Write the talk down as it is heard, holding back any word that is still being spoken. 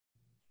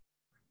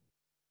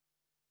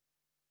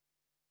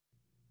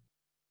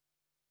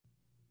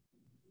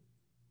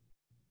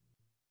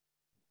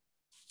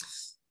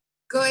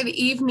Good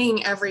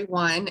evening,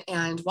 everyone,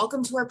 and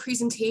welcome to our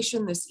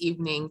presentation this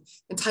evening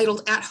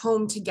entitled At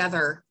Home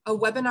Together, a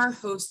webinar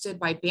hosted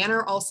by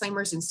Banner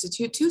Alzheimer's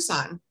Institute,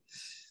 Tucson.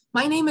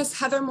 My name is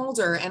Heather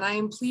Mulder, and I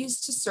am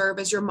pleased to serve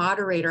as your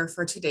moderator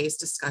for today's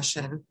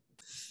discussion.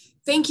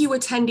 Thank you,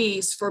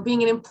 attendees, for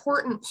being an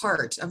important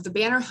part of the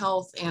Banner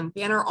Health and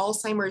Banner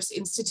Alzheimer's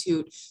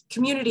Institute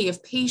community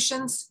of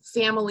patients,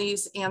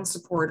 families, and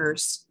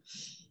supporters.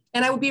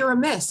 And I would be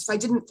remiss if I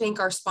didn't thank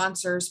our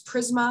sponsors,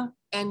 Prisma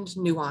and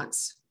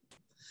Nuance.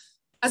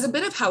 As a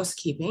bit of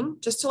housekeeping,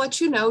 just to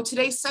let you know,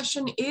 today's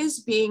session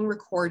is being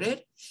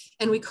recorded,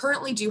 and we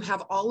currently do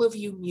have all of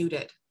you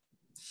muted.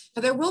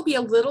 Now, there will be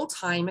a little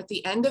time at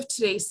the end of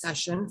today's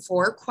session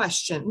for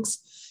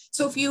questions.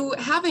 So if you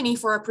have any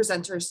for our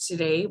presenters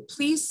today,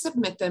 please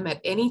submit them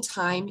at any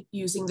time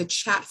using the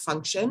chat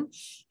function,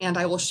 and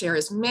I will share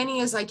as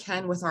many as I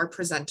can with our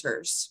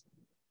presenters.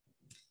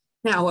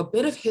 Now, a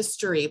bit of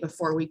history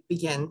before we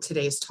begin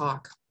today's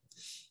talk.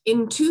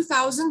 In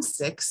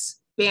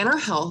 2006, Banner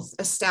Health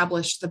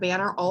established the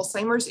Banner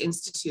Alzheimer's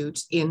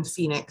Institute in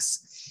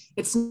Phoenix.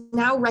 It's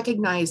now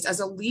recognized as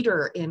a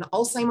leader in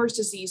Alzheimer's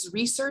disease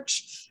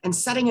research and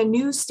setting a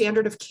new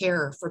standard of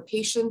care for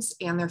patients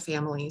and their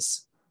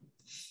families.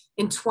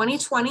 In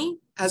 2020,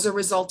 as a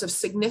result of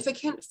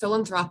significant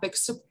philanthropic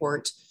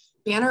support,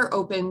 Banner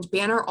opened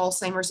Banner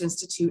Alzheimer's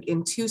Institute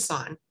in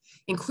Tucson,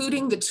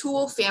 including the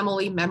Toole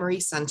Family Memory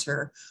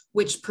Center,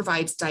 which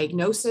provides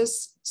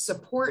diagnosis,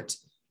 support,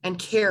 and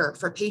care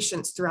for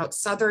patients throughout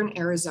Southern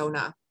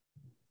Arizona.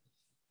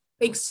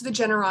 Thanks to the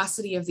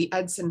generosity of the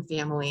Edson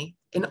family,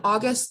 in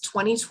August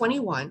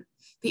 2021,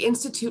 the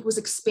Institute was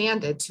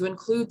expanded to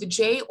include the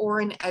J.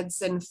 Orrin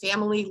Edson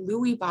Family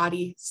Lewy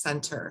Body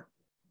Center.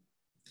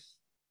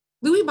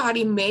 Lewy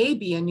body may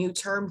be a new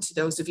term to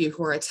those of you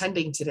who are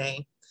attending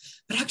today,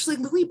 but actually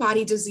Lewy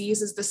body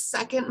disease is the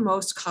second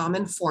most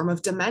common form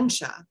of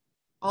dementia,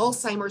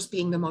 Alzheimer's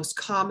being the most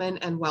common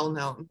and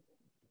well-known.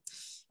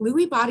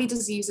 Lewy body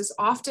disease is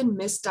often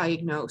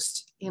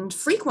misdiagnosed and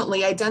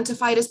frequently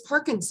identified as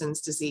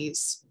Parkinson's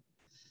disease.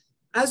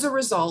 As a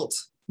result,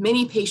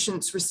 many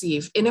patients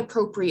receive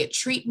inappropriate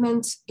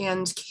treatment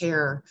and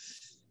care,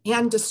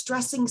 and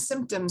distressing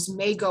symptoms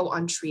may go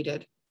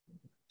untreated.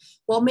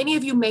 While many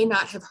of you may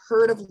not have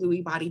heard of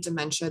Lewy body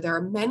dementia, there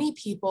are many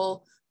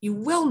people you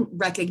will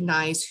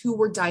recognize who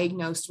were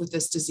diagnosed with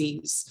this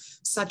disease,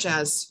 such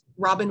as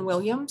Robin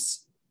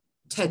Williams,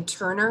 Ted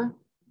Turner,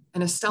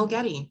 and Estelle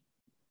Getty.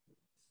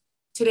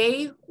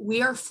 Today,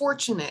 we are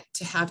fortunate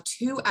to have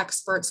two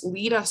experts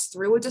lead us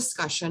through a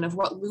discussion of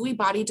what Lewy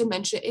body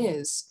dementia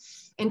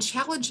is and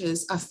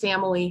challenges a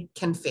family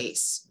can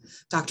face,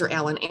 Dr.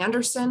 Allan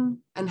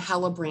Anderson and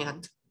Helle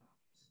Brand.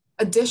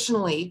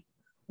 Additionally,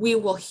 we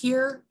will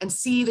hear and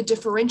see the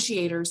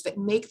differentiators that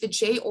make the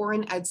J.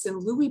 Orrin Edson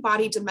Lewy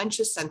Body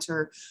Dementia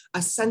Center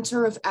a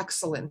center of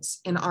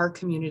excellence in our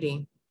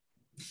community.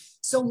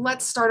 So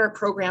let's start our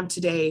program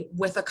today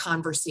with a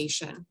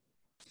conversation.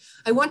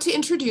 I want to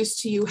introduce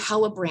to you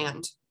Helle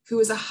Brand, who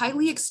is a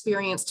highly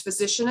experienced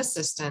physician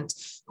assistant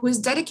who has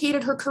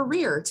dedicated her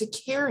career to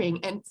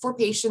caring for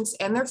patients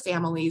and their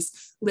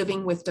families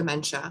living with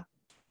dementia.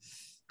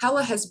 Helle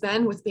has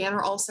been with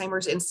Banner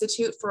Alzheimer's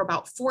Institute for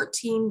about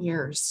 14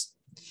 years.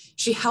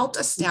 She helped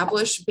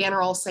establish Banner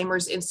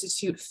Alzheimer's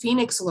Institute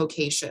Phoenix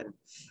location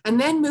and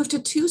then moved to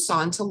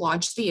Tucson to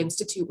launch the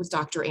Institute with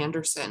Dr.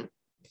 Anderson.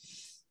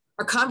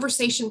 Our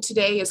conversation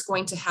today is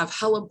going to have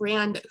Helle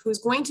Brand, who's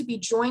going to be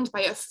joined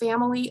by a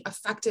family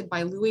affected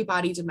by Lewy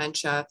body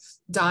dementia,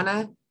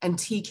 Donna and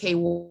TK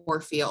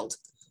Warfield.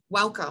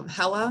 Welcome,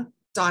 Helle,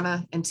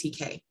 Donna, and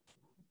TK.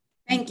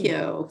 Thank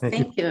you.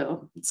 Thank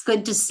you. It's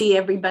good to see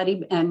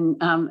everybody. And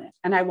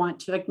I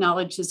want to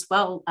acknowledge as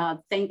well,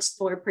 thanks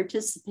for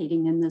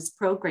participating in this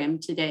program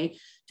today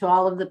to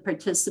all of the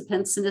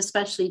participants, and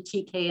especially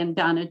TK and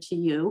Donna, to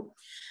you.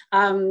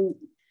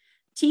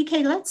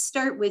 TK, let's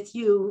start with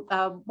you.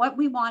 What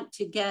we want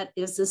to get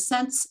is a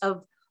sense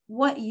of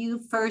what you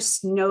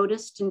first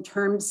noticed in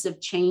terms of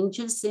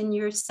changes in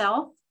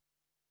yourself.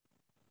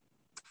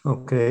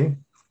 Okay.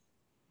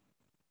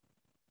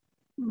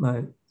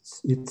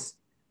 It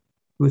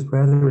was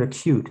rather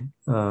acute.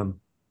 I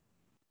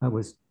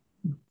was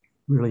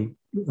really,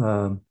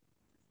 I'm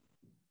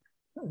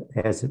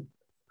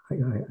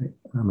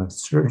a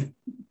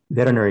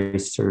veterinary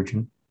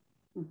surgeon,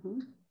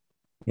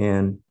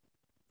 and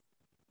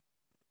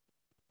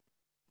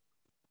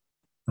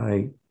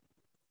I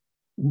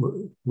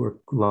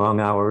work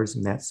long hours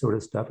and that sort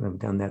of stuff, and I've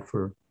done that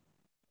for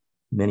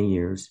many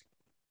years.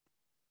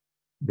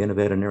 Been a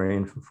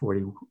veterinarian for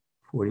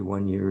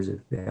 41 years at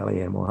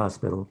Valley Animal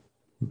Hospital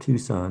in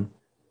Tucson.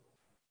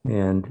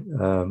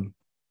 And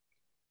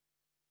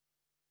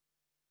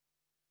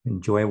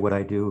enjoy what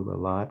I do a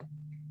lot.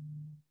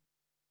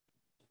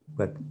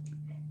 But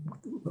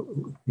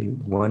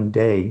one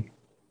day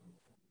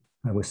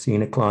I was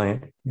seeing a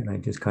client and I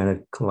just kind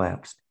of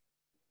collapsed.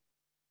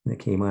 And it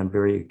came on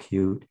very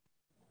acute.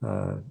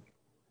 I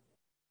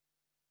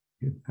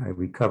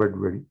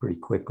recovered pretty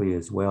quickly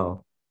as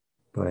well,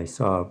 but I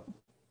saw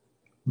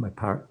my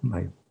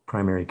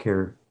primary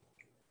care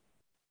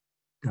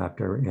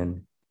doctor,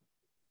 and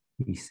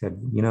he said,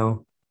 you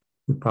know,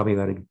 we probably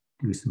got to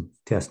do some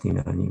testing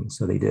on you.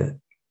 So they did.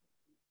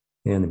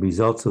 And the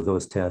results of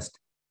those tests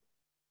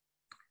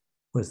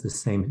was the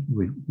same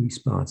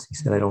response. He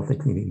said, I don't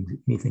think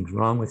anything's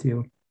wrong with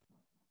you,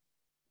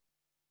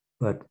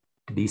 but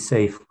to be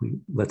safe,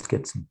 let's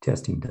get some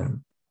testing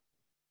done.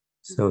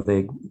 So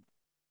they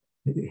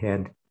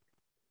had,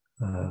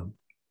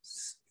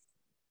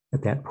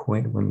 at that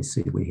point, let me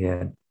see, we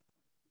had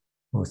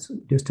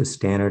just a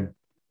standard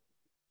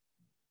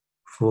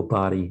full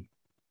body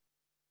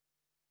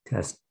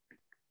test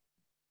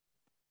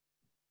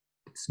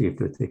to see if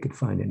they could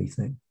find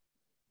anything.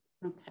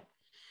 Okay.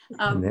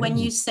 When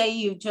you say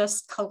you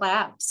just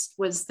collapsed,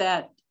 was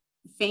that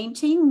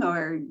fainting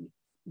or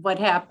what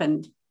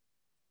happened?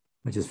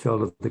 I just fell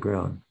to the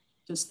ground.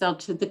 Just fell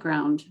to the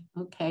ground.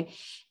 Okay.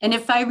 And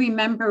if I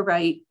remember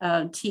right,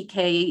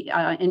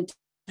 TK, in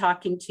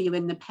talking to you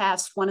in the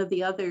past, one of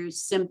the other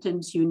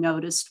symptoms you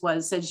noticed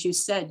was, as you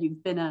said,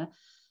 you've been a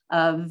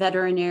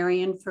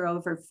veterinarian for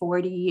over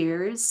 40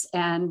 years.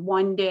 And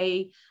one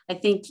day, I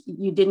think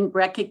you didn't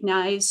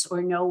recognize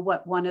or know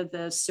what one of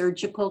the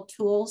surgical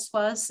tools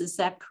was. Is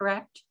that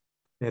correct?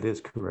 That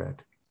is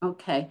correct.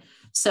 Okay.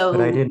 So,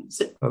 but I didn't,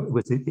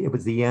 it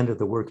was the end of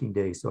the working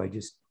day. So I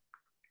just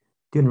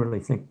didn't really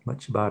think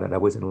much about it. I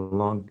was in a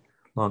long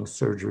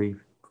surgery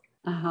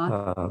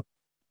on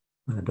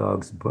a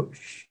dog's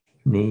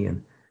knee,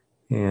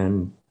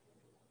 and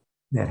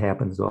that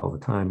happens all the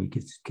time. You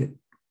just get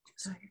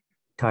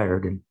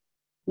tired. And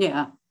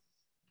yeah.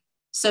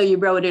 So you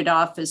wrote it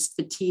off as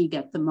fatigue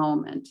at the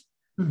moment.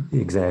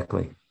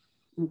 Exactly.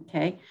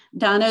 Okay.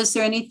 Donna, is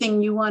there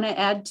anything you want to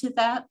add to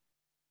that?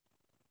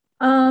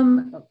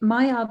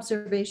 My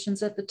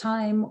observations at the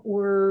time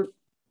were,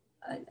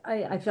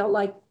 I felt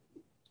like,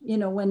 you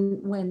know,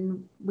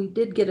 when we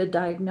did get a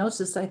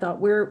diagnosis, I thought,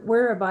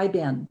 where have I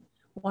been?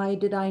 Why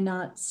did I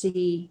not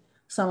see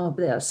some of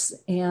this?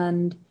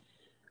 And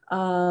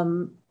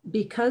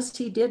because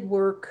he did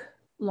work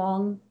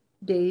long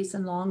days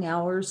and long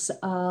hours,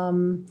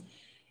 and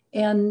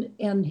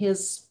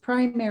his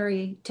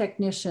primary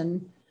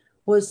technician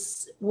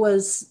was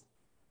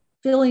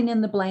filling in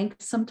the blank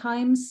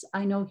sometimes.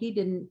 I know he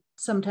didn't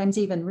sometimes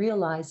even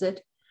realize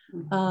it,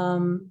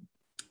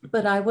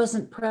 but I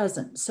wasn't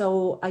present,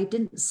 so I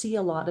didn't see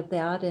a lot of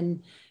that.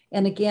 And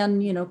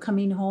again, you know,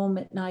 coming home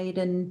at night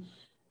and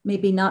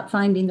maybe not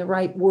finding the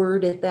right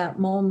word at that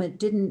moment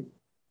didn't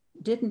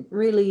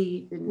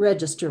really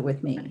register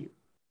with me.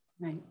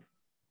 Right.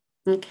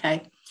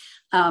 Okay.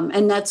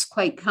 And that's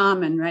quite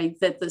common, right?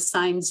 That the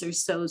signs are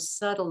so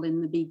subtle in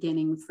the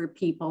beginning for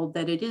people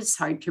that it is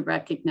hard to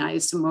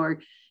recognize them,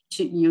 or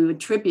you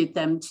attribute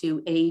them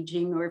to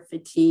aging or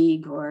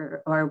fatigue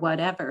or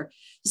whatever.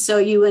 So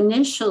you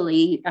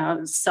initially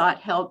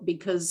sought help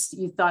because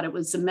you thought it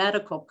was a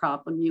medical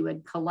problem. You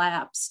had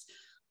collapsed.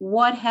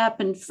 What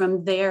happened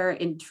from there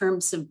in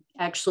terms of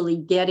actually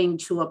getting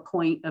to a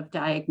point of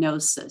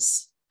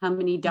diagnosis? How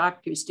many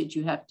doctors did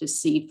you have to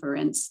see, for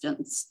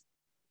instance?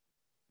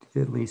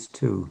 At least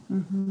two.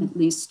 At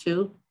least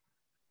two?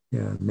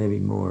 Yeah, maybe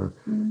more.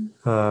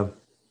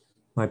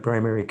 My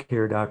primary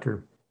care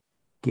doctor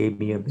gave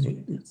me an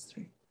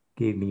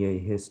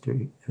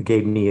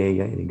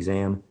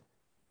exam.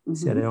 He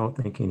said, I don't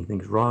think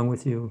anything's wrong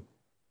with you,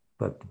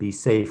 but to be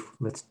safe,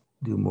 let's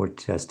do more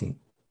testing.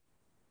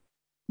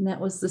 And that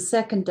was the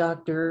second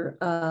doctor,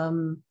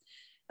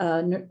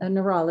 a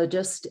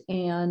neurologist.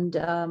 And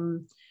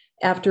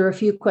after a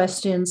few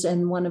questions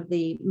and one of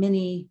the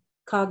many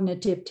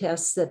cognitive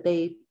tests that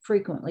they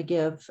frequently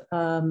give,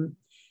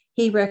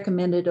 he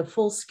recommended a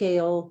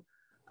full-scale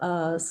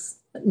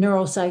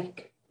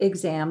neuropsych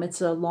exam.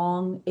 It's a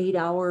long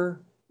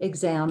 8-hour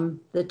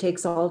exam that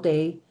takes all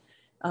day.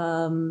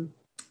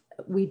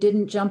 We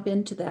didn't jump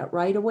into that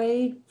right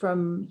away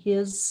from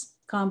his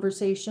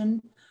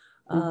conversation,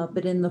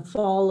 but in the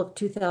fall of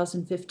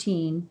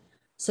 2015,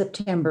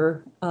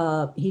 September,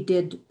 he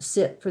did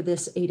sit for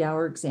this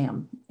 8-hour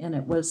exam, and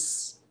it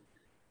was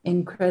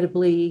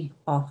incredibly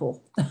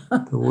awful.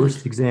 The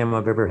worst exam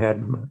I've ever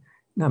had.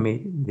 I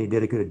mean, they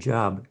did a good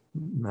job,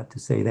 not to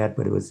say that,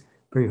 but it was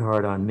very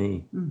hard on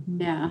me.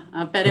 Yeah,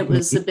 I bet it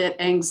was a bit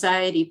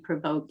anxiety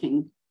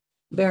provoking.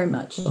 Very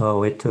much.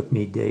 Oh, it took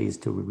me days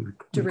to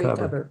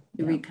recover.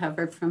 To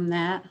recover from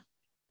that.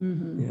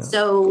 Yeah.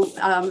 So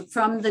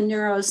from the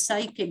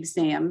neuropsych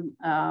exam,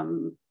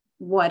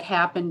 what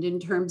happened in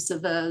terms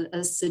of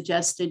a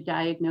suggested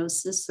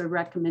diagnosis or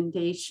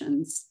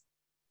recommendations?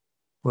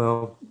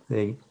 Well,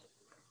 they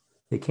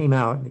came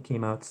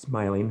out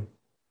smiling,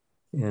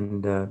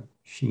 and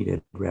she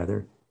did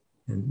rather,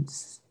 and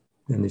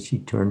then she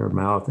turned her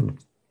mouth, and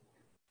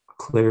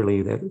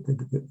clearly that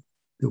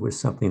there was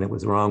something that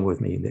was wrong with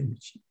me. That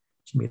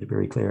she made it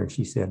very clear, and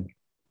she said,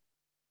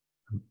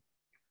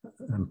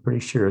 I'm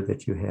pretty sure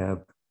that you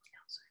have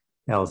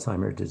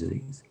Alzheimer's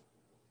disease.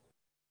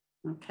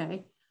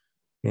 Okay.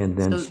 And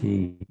then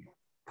she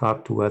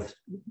talked to us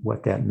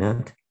what that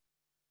meant.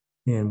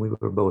 And we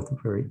were both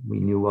we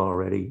knew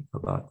already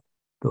about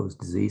those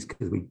diseases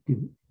because we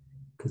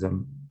because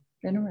I'm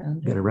been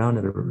around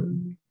it,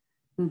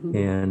 Mm-hmm.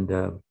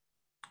 and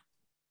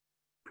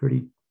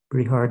pretty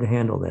hard to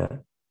handle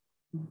that.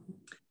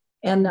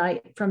 And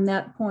from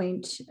that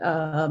point,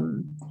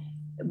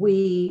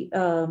 we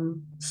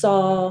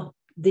saw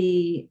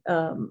the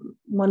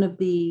one of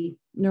the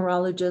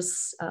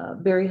neurologists,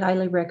 very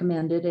highly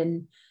recommended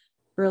and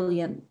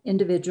brilliant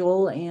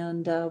individual,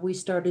 and we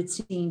started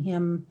seeing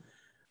him,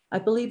 I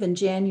believe, in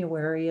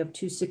January of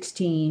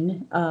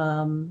 2016,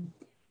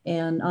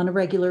 and on a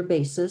regular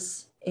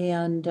basis.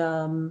 And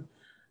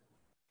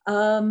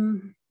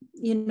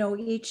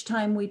each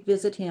time we'd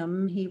visit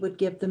him, he would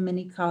give the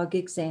mini cog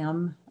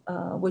exam,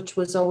 which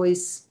was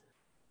always,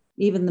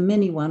 even the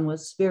mini one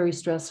was very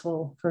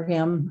stressful for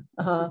him.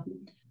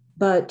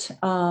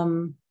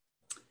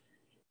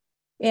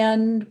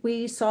 And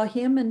we saw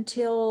him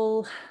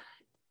until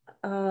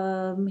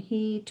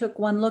he took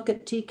one look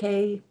at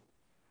TK,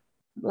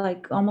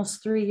 like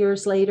almost 3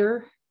 years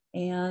later.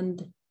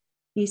 And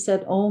he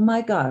said, "Oh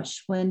my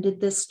gosh, when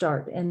did this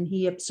start?" And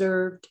he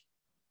observed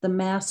the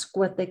mask,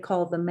 what they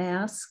call the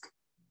mask,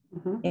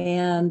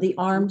 and the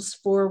arms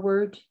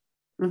forward,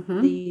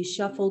 the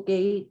shuffle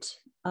gait.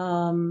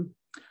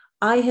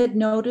 I had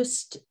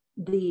noticed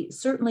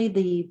certainly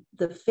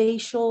the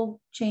facial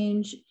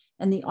change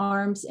and the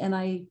arms, and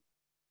I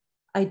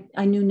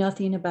knew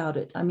nothing about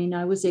it. I mean,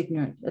 I was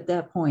ignorant at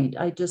that point.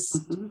 I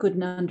just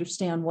couldn't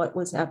understand what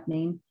was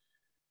happening.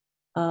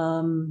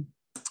 And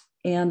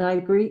I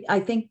agree. I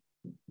think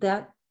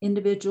that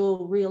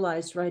individual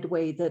realized right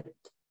away that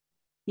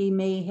he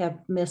may have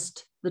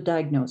missed the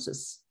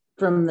diagnosis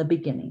from the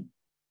beginning.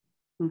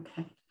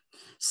 Okay.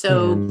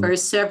 So for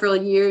several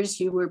years,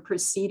 you were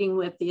proceeding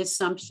with the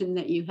assumption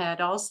that you had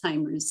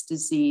Alzheimer's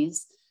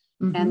disease,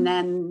 and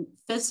then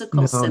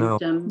physical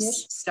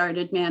symptoms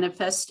started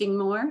manifesting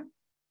more?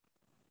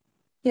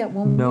 Yeah,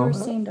 when we were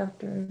seeing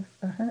Dr.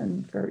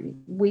 Ahern,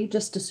 we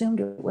just assumed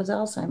it was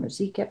Alzheimer's.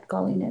 He kept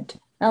calling it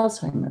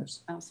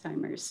Alzheimer's.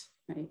 Alzheimer's,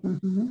 right.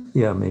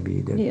 Yeah, maybe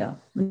he did. Yeah,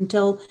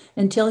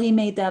 until he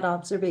made that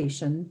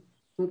observation.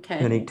 Okay.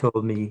 And he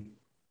told me,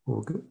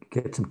 we'll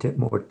get some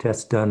more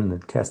tests done. The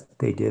test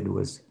they did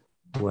was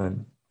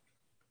when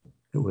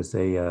it was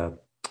a...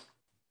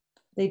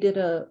 they did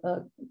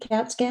a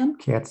CAT scan?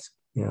 CATs,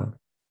 yeah.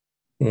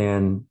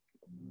 And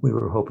we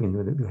were hoping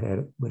that it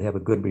would have a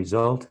good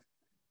result,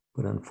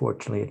 but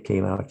unfortunately it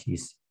came out.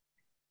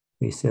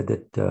 They said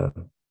that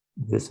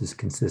this is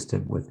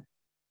consistent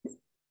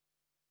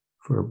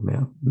for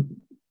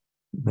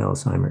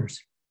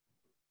Alzheimer's.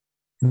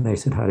 And I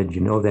said, "How did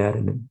you know that?"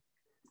 And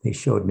they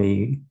showed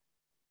me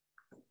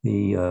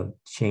the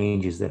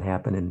changes that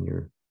happen in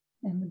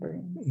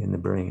the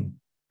brain.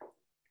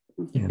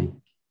 Okay.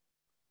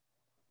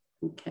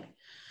 Okay.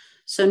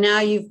 So now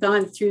you've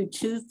gone through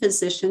 2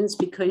 physicians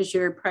because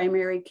your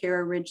primary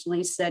care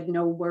originally said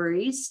no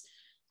worries.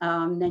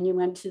 Then you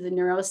went to the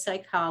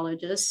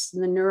neuropsychologist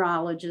and the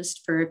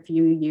neurologist for a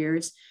few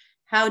years.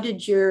 How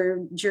did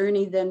your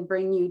journey then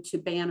bring you to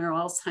Banner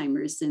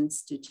Alzheimer's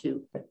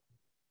Institute?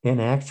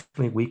 And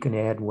actually, we can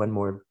add one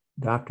more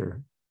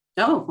doctor.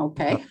 Oh,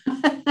 okay.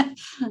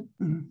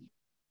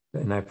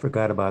 And I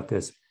forgot about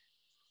this.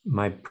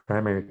 My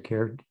primary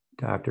care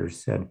doctor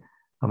said,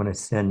 "I'm going to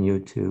send you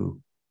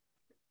to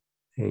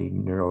a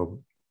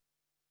neuro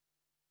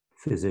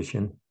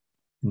physician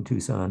in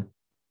Tucson,"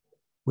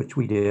 which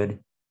we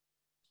did.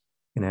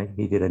 And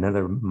he did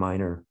another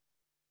minor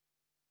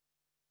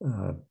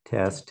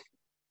test.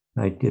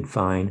 I did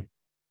fine.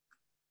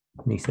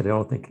 And he said, I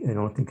don't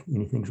think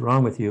anything's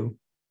wrong with you,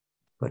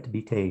 but to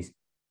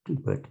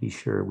be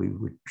sure, we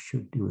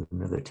should do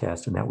another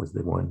test." And that was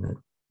the one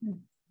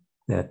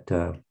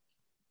that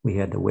we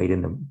had to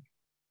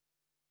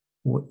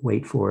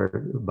wait for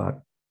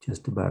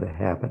just about a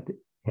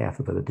half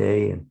of the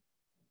day,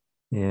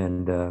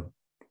 and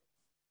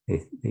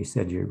they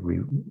said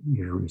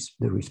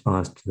the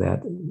response to that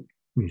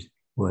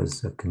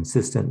was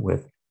consistent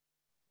with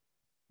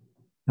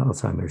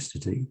Alzheimer's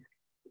disease.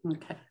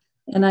 Okay.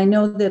 And I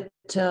know that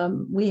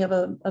we have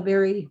a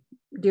very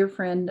dear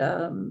friend,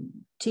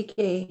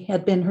 TK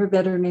had been her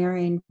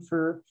veterinarian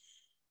for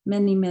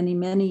many, many,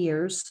 many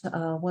years,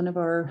 one of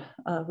our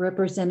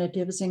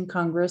representatives in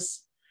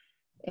Congress.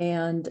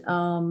 And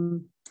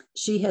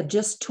she had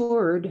just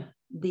toured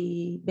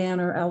the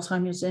Banner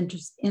Alzheimer's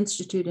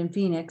Institute in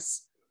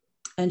Phoenix,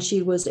 and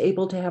she was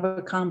able to have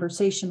a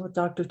conversation with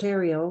Dr.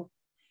 Terrio.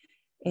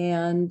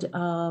 And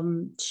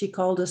she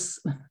called us,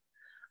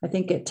 I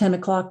think at 10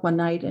 o'clock one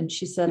night, and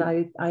she said,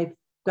 I've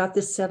got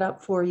this set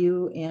up for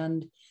you.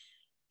 And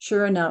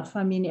sure enough,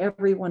 I mean,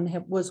 everyone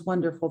was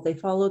wonderful. They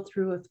followed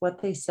through with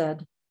what they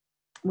said.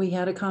 We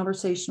had a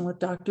conversation with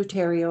Dr.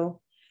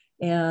 Terrio,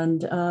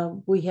 and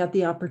we had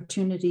the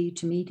opportunity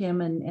to meet him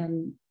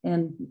and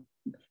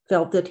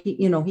felt that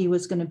he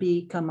was going to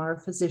become our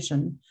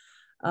physician.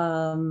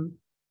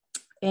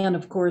 And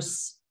of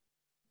course,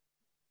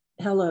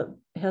 Helle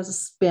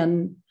has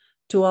been,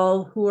 to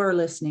all who are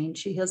listening,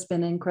 she has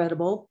been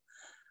incredible.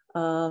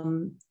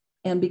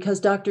 And because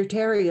Dr.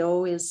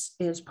 Terrio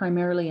is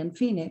primarily in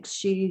Phoenix,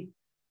 she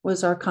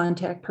was our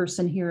contact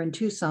person here in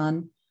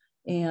Tucson.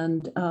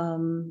 And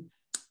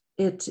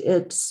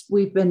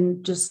we've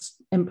been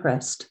just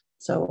impressed.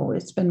 So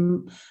it's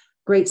been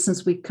great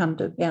since we come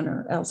to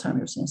Banner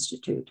Alzheimer's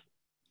Institute.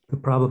 The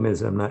problem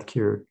is I'm not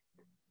cured.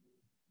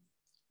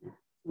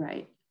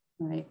 Right,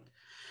 right.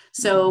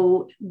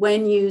 So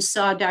when you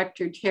saw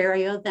Dr.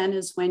 Terrio, then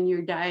is when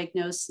your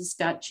diagnosis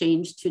got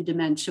changed to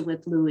dementia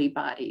with Lewy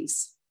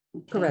bodies.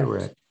 Okay.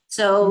 Correct.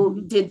 So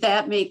did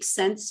that make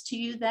sense to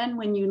you then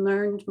when you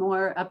learned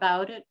more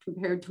about it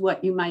compared to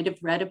what you might have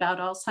read about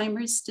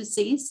Alzheimer's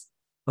disease?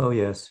 Oh,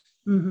 yes.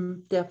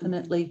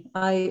 Definitely.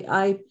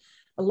 A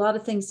lot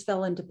of things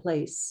fell into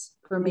place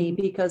for me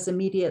because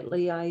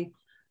immediately I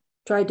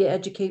tried to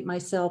educate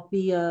myself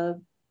via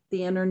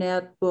the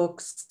internet,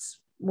 books,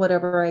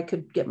 whatever I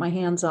could get my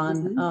hands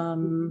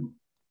on.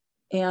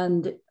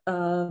 It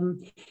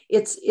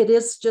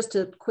is just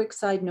a quick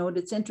side note.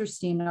 It's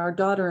interesting. Our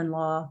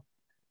daughter-in-law,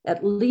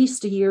 at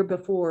least a year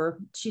before,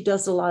 she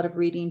does a lot of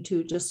reading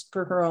too, just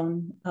for her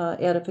own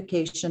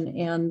edification.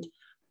 And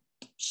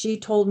she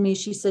told me,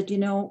 she said, you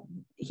know,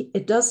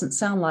 it doesn't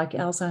sound like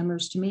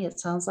Alzheimer's to me. It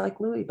sounds like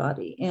Lewy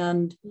body.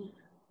 And,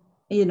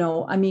 you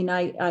know, I mean,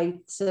 I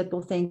said,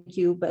 well, thank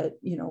you. But,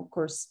 you know, of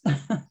course,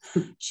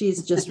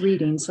 she's just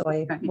reading. So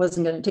I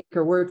wasn't going to take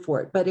her word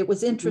for it. But it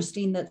was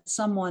interesting that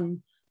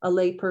someone, a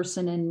lay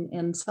person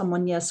and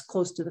someone, yes,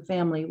 close to the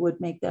family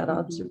would make that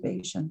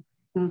observation.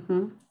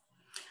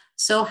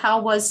 So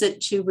how was it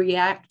to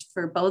react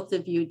for both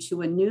of you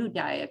to a new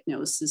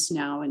diagnosis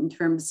now in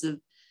terms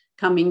of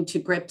coming to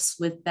grips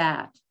with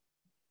that?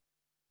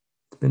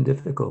 It's been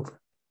difficult.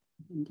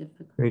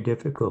 Very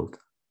difficult.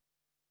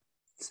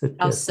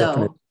 How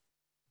so?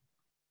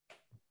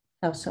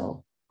 How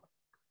so?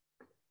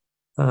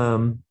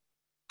 Well,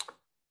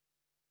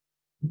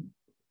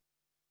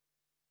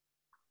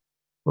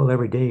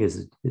 every day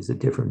is a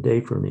different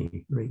day for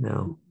me right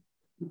now.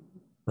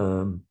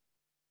 I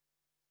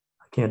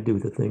can't do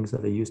the things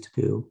that I used to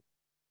do.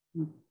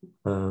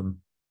 I'm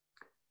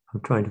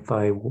trying to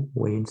find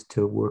ways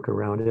to work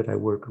around it. I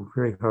work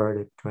very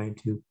hard at trying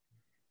to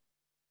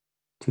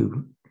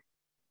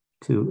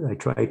I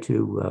try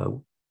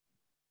to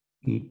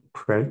eat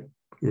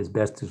as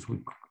best as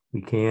we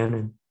can.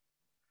 And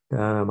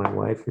Donna, my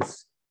wife,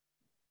 is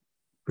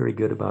very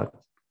good about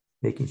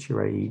making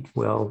sure I eat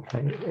well.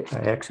 I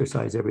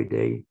exercise every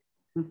day.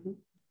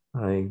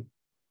 I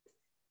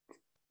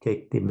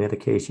take the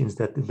medications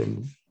that have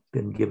been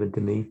given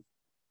to me,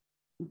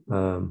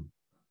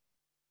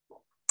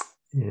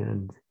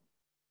 and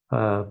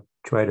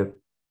try to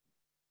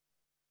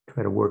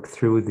work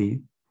through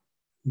the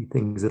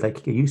things that I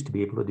used to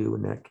be able to do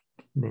and that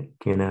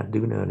cannot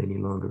do now any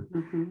longer.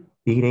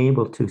 Being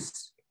able to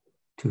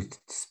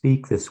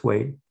speak this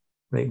way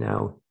right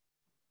now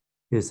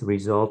is the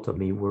result of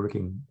me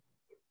working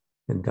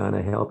and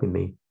Donna helping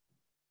me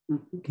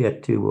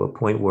get to a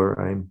point where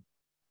I'm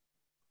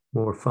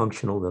more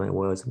functional than I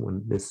was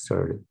when this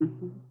started.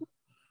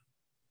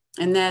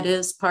 And that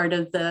is part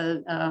of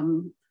the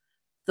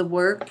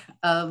work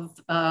of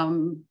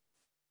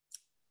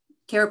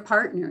care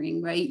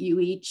partnering, right? You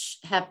each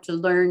have to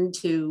learn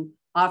to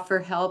offer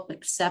help,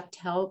 accept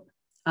help,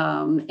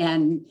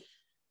 and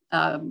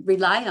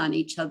rely on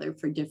each other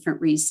for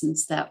different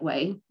reasons that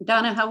way.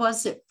 Donna, how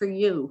was it for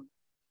you?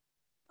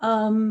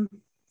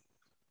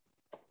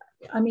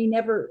 I mean,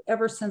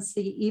 ever since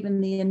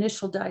even the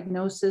initial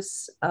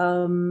diagnosis,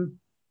 you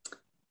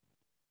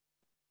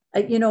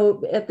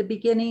know, at the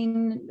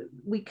beginning,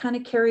 we kind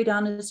of carried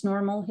on as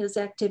normal. His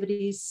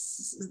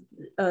activities,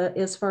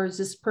 as far as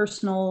his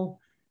personal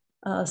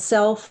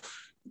self,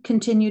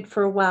 continued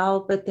for a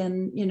while, but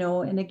then, you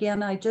know, and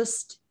again, I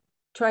just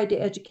tried to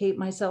educate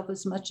myself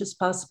as much as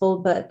possible.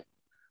 But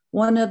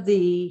one of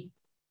the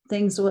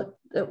things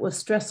that was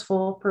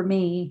stressful for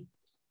me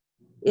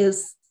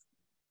is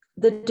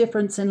the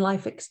difference in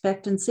life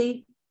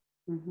expectancy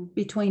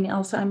between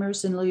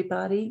Alzheimer's and Lewy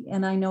body.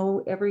 And I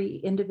know every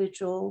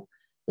individual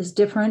is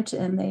different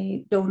and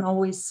they don't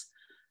always,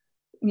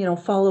 you know,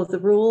 follow the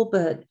rule,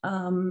 but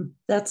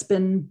that's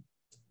been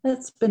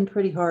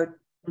pretty hard.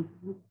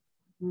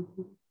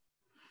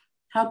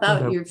 How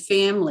about your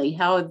family?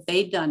 How have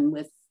they done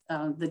with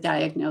the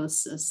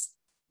diagnosis?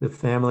 The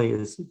family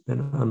has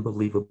been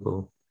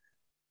unbelievable,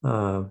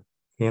 and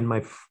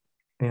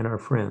our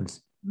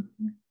friends.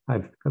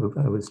 I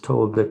was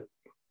told that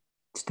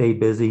stay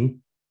busy,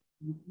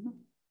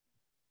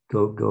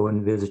 go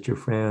and visit your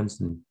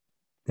friends and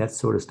that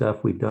sort of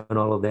stuff. We've done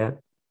all of that,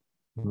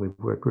 and we've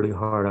worked really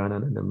hard on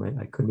it. And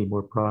I couldn't be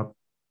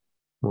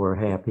more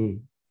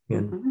happy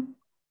and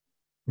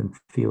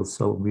feel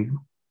so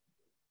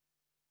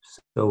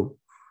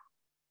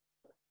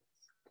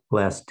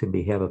blessed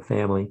to have a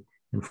family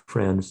and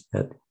friends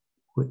that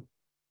would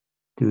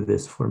do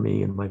this for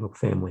me and my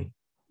family.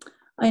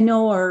 I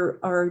know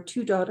our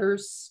two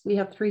daughters, we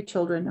have 3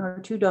 children. Our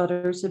 2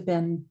 daughters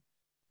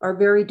are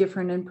very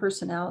different in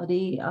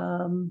personality.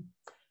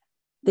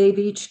 They've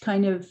each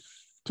kind of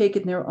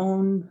taken their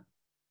own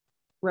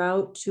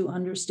route to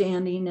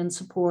understanding and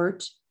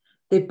support.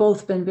 They've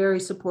both been very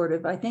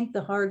supportive. I think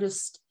the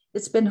hardest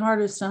it's been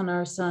hardest on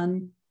our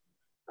son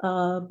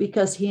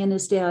because he and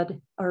his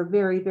dad are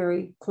very,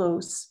 very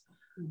close.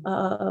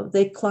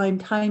 They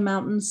climbed high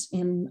mountains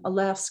in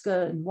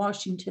Alaska and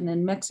Washington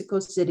and Mexico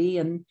City,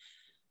 and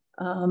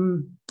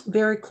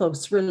very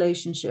close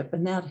relationship.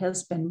 And that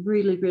has been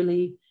really,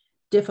 really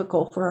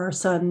difficult for our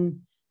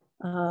son.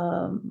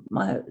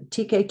 My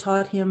TK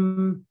taught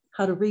him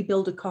how to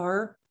rebuild a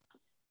car,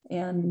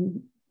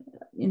 and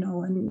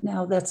and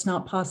now that's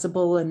not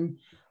possible. And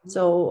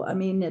so, I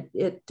mean,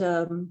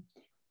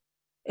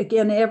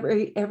 again,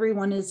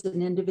 everyone is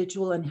an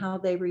individual, and how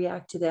they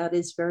react to that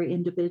is very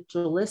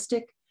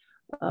individualistic.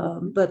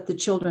 But the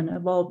children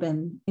have all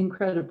been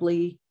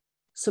incredibly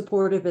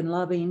supportive and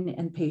loving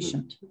and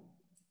patient.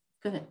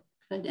 Good.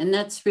 And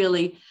that's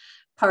really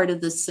part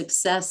of the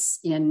success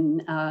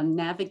in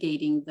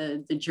navigating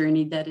the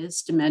journey that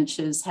is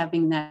dementia, is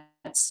having that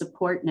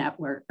support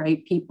network,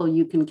 right? People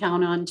you can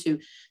count on to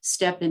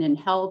step in and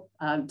help,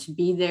 to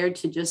be there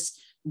to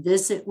just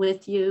visit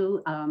with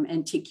you,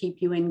 and to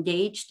keep you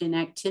engaged in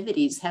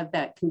activities, have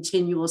that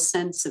continual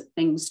sense of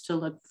things to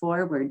look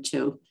forward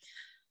to.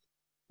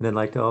 And I'd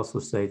like to also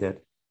say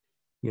that,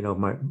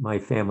 my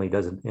family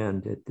doesn't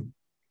end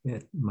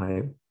at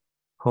my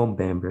home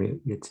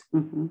family. It's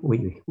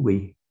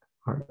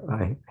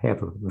I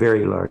have a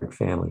very large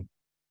family.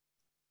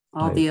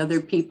 All the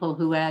other people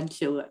who add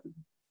to it.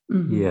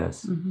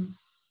 Yes.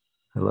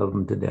 I love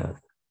them to death.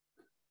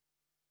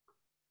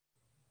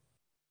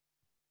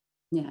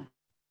 Yeah.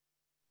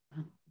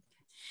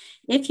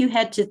 If you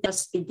had to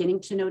just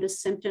beginning to notice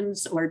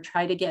symptoms or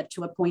try to get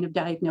to a point of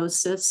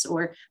diagnosis,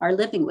 or are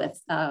living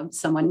with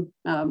someone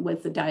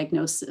with a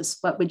diagnosis,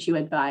 what would you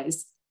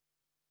advise?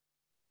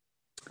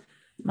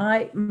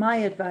 My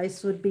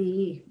advice would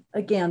be,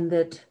 again,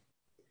 that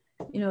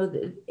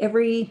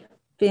every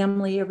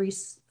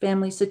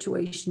family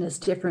situation is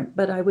different,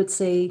 but I would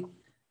say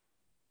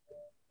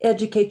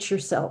educate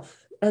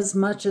yourself as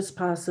much as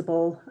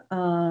possible.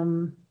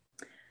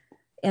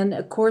 And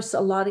of course,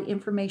 a lot of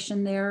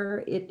information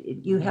there.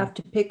 You have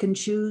to pick and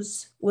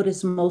choose what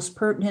is most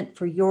pertinent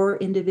for your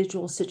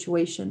individual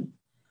situation.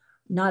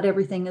 Not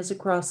everything is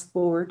across the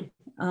board.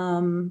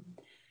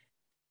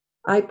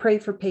 I pray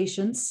for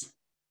patience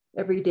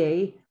every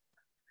day.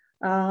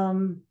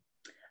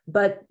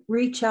 But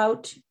reach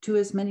out to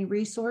as many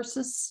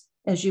resources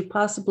as you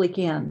possibly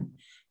can.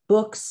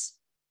 Books,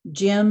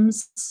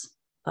 gyms,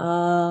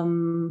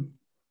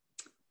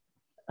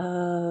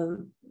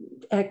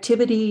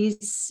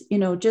 activities,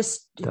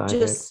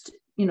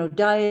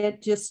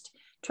 diet, just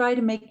try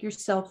to make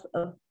yourself,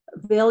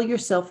 avail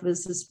yourself of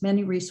as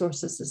many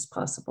resources as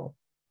possible.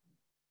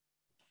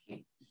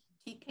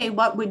 TK,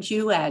 what would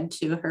you add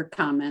to her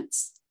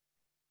comments?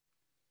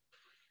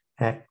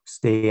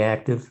 Stay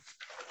active.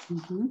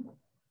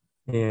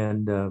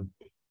 And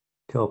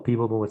tell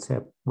people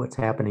what's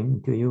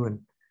happening to you,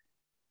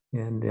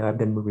 and I've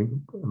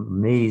been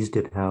amazed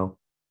at how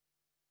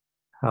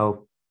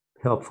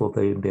helpful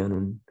they've been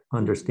in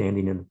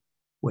understanding and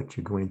what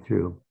you're going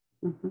through.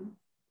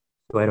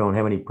 So I don't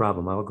have any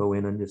problem. I'll go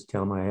in and just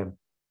tell them I have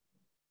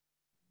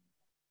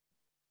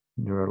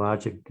a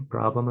neurologic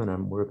problem and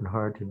I'm working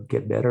hard to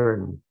get better,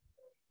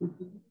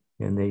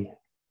 and they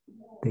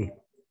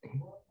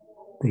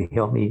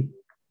help me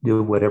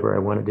do whatever I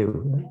want to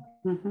do.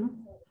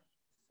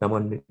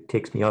 Someone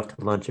takes me off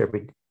to lunch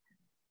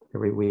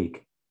every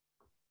week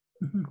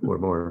or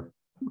more.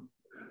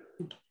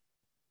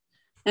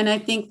 And I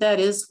think that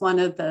is one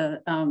of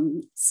the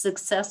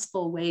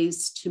successful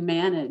ways to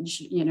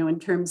manage, in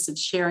terms of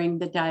sharing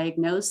the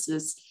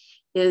diagnosis,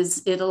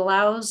 is it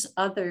allows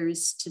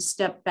others to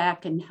step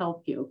back and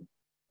help you,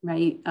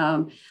 right?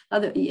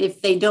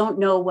 If they don't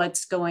know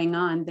what's going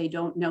on, they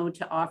don't know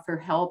to offer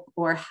help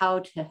or how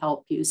to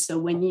help you. So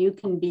when you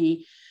can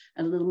be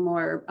a little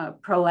more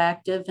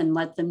proactive and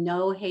let them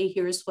know, hey,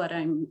 here's what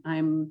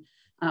I'm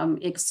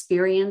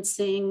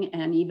experiencing,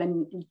 and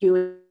even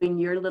doing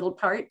your little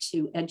part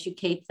to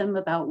educate them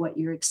about what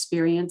you're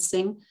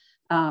experiencing,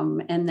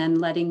 and then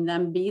letting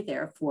them be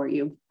there for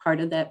you,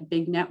 part of that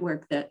big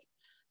network that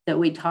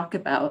we talk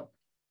about.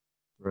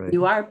 Right.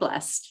 You are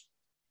blessed.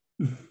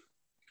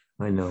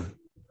 I know.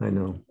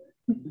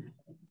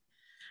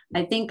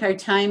 I think our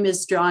time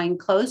is drawing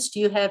close. Do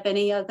you have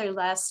any other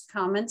last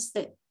comments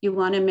that you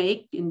want to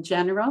make in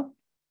general?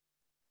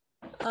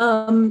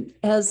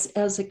 As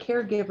a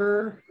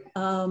caregiver,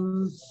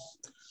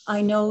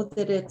 I know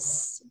that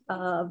it's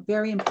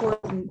very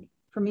important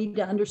for me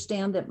to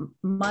understand that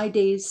my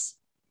days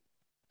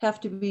have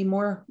to be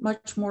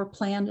much more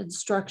planned and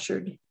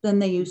structured than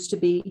they used to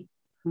be.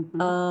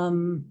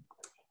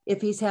 If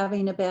he's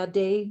having a bad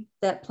day,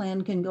 that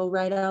plan can go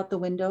right out the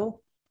window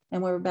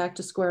and we're back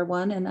to square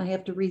one, and I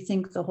have to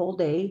rethink the whole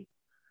day.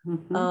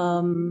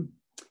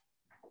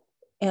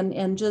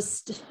 And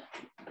just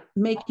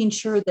making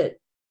sure that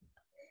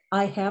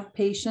I have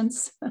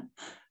patience,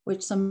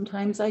 which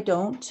sometimes I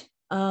don't.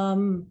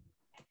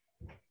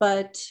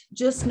 But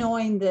just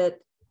knowing that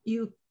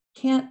you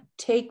can't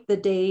take the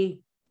day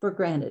for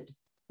granted,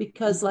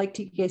 because like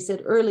TK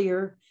said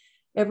earlier,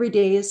 every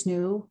day is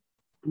new.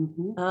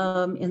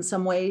 in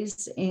some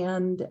ways.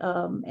 And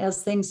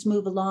as things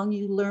move along,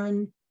 you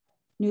learn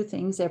new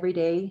things every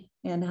day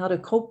and how to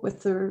cope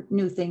with the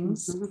new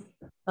things.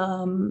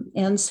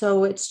 And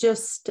so it's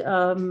just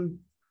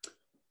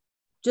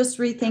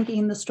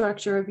rethinking the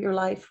structure of your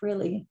life,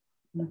 really,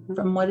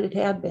 from what it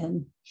had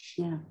been.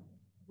 Yeah.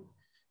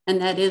 And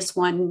that is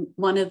one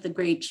of the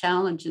great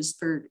challenges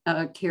for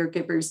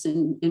caregivers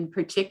in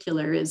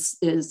particular is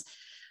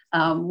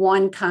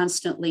one,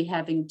 constantly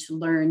having to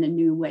learn a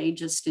new way,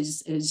 just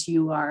as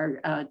you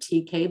are,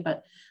 TK,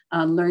 but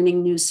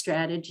learning new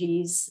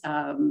strategies,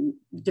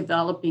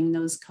 developing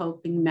those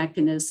coping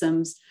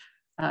mechanisms,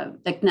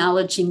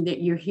 acknowledging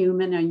that you're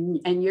human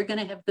and you're going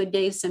to have good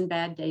days and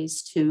bad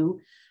days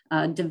too,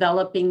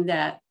 developing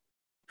that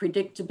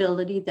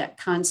predictability, that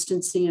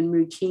constancy and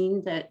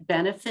routine that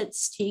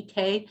benefits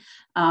TK,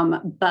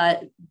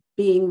 but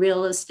being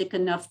realistic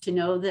enough to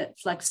know that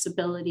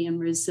flexibility and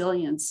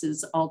resilience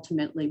is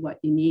ultimately what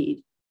you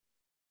need.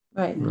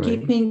 Right.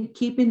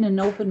 Keeping an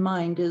open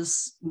mind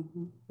is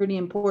pretty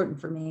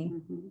important for me.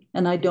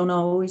 And I don't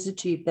always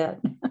achieve that.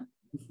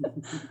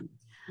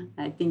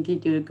 I think you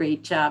do a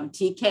great job.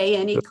 TK,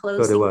 any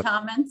closing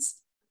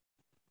comments?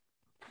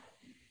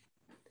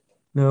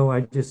 No,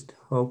 I just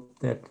hope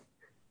that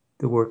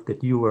the work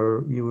that you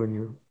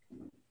and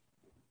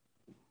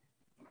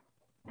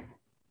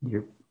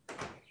your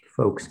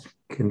folks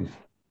can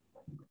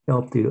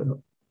help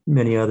the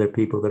many other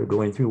people that are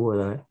going through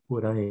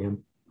what I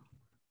am,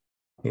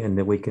 and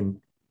that we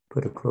can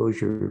put a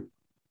closure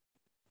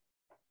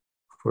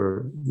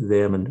for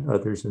them and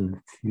others in the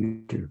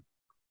future.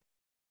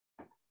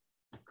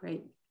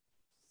 Great.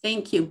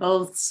 Thank you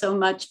both so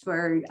much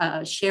for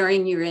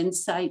sharing your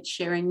insights,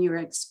 sharing your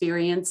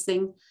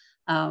experiencing.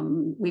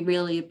 We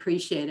really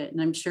appreciate it.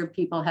 And I'm sure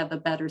people have a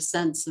better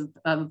sense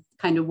of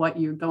kind of what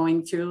you're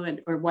going through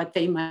or what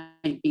they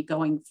might be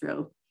going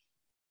through.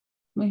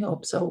 We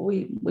hope so.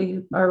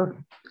 We are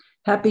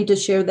happy to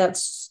share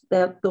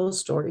those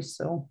stories.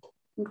 So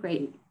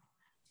great.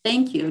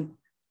 Thank you.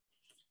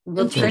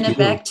 We'll turn it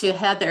back to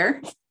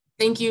Heather.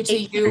 Thank you to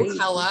you,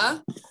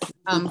 Helle,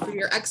 for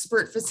your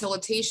expert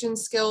facilitation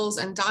skills.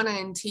 And Donna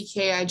and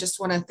TK, I just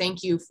want to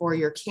thank you for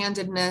your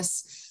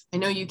candidness. I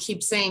know you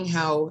keep saying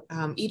how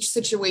each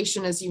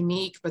situation is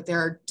unique, but there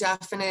are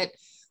definite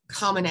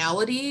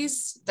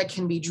commonalities that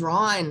can be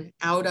drawn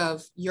out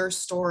of your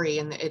story.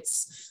 And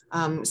it's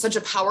such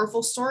a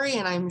powerful story.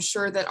 And I'm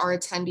sure that our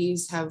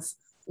attendees have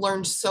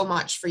learned so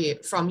much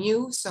from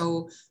you.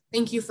 So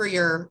thank you for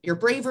your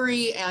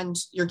bravery and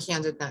your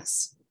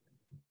candidness.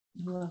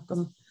 You're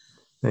welcome.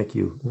 Thank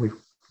you.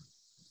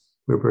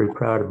 We're very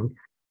proud of,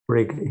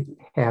 very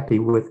happy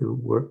with the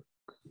work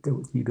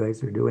that you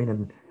guys are doing,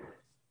 and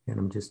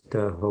I'm just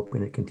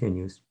hoping it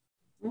continues.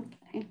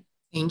 Okay.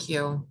 Thank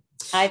you.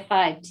 High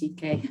five,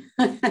 TK.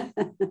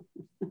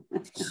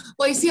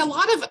 Well, I see a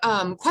lot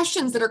of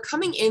questions that are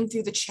coming in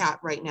through the chat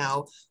right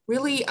now,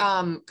 really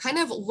kind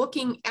of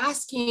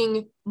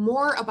asking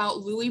more about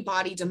Lewy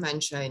body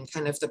dementia and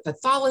kind of the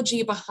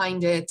pathology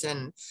behind it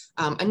and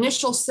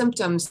initial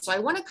symptoms. So I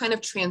want to kind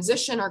of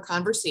transition our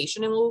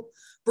conversation, and we'll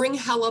bring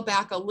Helle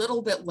back a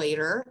little bit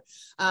later.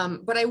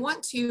 But I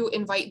want to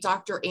invite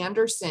Dr.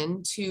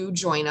 Anderson to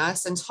join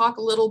us and talk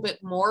a little bit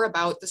more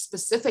about the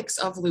specifics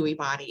of Lewy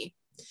body.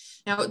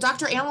 Now,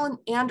 Dr. Allan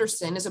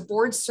Anderson is a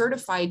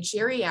board-certified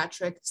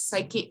geriatric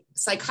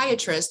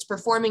psychiatrist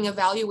performing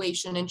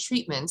evaluation and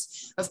treatment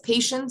of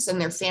patients and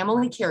their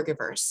family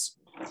caregivers.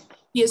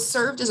 He has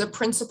served as a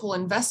principal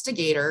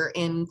investigator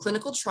in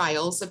clinical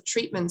trials of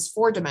treatments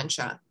for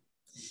dementia.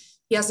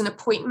 He has an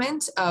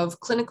appointment of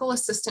clinical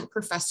assistant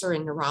professor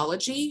in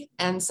neurology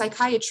and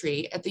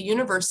psychiatry at the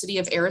University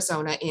of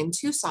Arizona in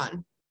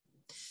Tucson.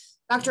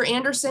 Dr.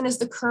 Anderson is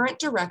the current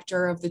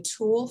director of the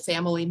Toole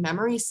Family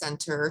Memory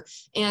Center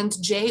and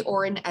J.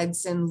 Orrin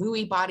Edson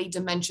Lewy Body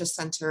Dementia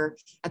Center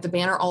at the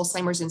Banner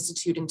Alzheimer's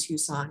Institute in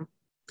Tucson.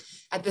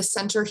 At this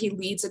center, he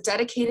leads a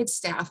dedicated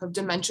staff of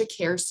dementia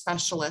care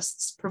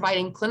specialists,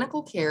 providing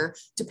clinical care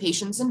to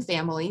patients and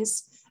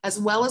families, as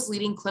well as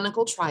leading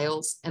clinical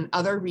trials and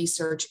other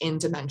research in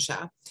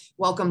dementia.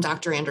 Welcome,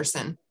 Dr.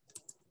 Anderson.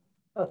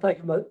 Thank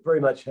you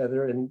very much,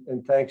 Heather,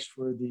 and thanks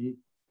for the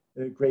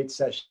great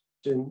session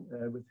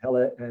with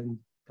Helle and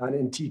Donna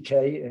and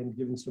TK, and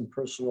giving some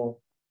personal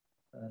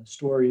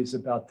stories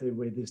about the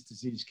way this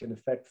disease can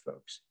affect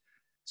folks.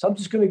 So I'm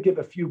just going to give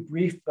a few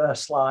brief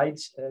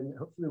slides, and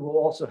hopefully we'll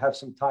also have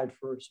some time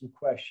for some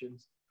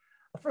questions.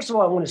 First of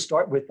all, I want to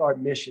start with our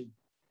mission.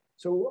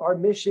 So our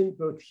mission,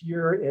 both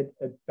here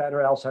at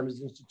Banner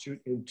Alzheimer's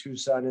Institute in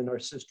Tucson and our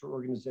sister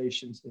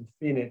organizations in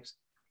Phoenix,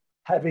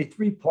 have a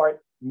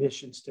three-part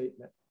mission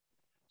statement.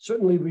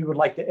 Certainly, we would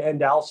like to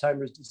end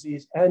Alzheimer's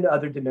disease and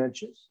other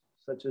dementias,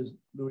 such as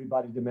Lewy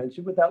body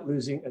dementia, without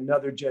losing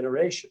another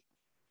generation.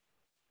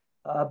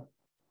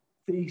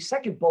 The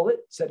second bullet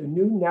set a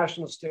new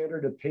national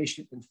standard of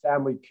patient and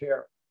family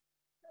care.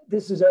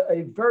 This is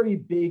a very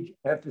big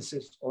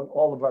emphasis on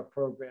all of our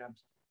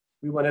programs.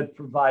 We want to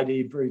provide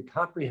a very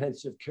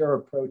comprehensive care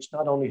approach,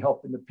 not only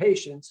helping the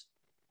patients,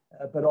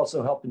 but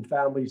also helping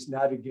families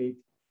navigate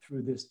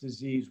through this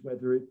disease,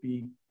 whether it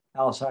be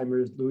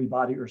Alzheimer's, Lewy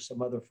body, or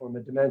some other form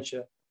of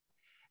dementia.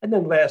 And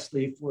then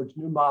lastly, forge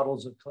new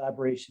models of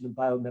collaboration in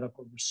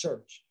biomedical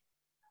research.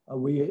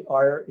 We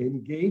are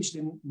engaged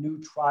in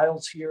new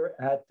trials here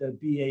at the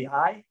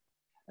BAI,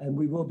 and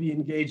we will be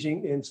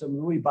engaging in some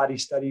Lewy body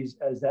studies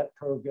as that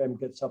program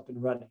gets up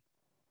and running.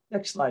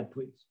 Next slide,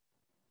 please.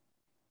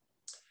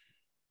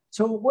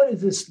 So what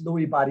is this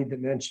Lewy body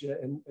dementia,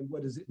 and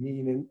what does it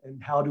mean,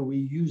 and how do we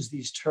use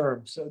these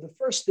terms? So the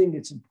first thing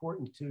that's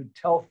important to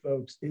tell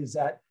folks is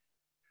that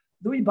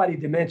Lewy body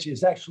dementia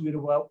is actually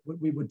what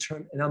we would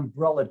term an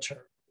umbrella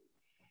term.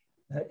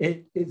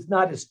 It is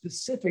not a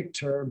specific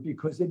term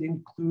because it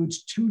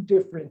includes two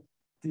different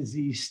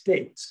disease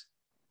states: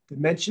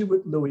 dementia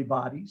with Lewy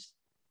bodies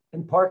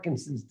and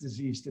Parkinson's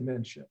disease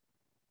dementia.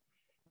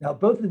 Now,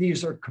 both of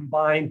these are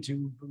combined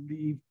to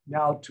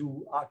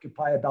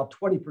occupy about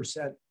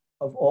 20%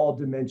 of all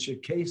dementia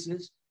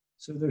cases.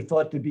 So they're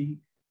thought to be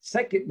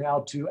second now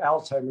to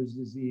Alzheimer's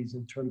disease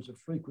in terms of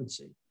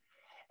frequency.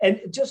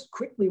 And just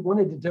quickly, one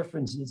of the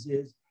differences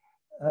is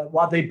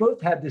while they both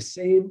have the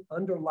same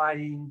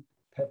underlying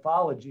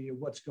pathology of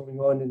what's going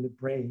on in the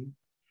brain,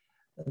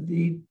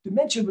 the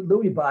dementia with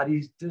Lewy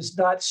bodies does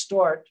not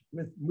start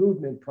with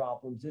movement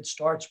problems. It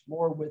starts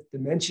more with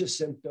dementia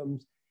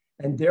symptoms,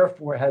 and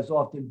therefore has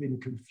often been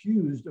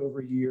confused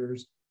over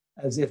years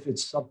as if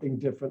it's something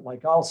different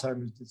like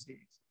Alzheimer's disease.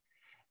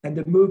 And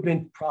the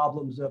movement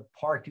problems of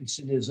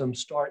Parkinsonism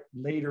start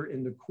later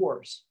in the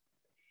course.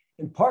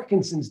 In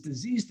Parkinson's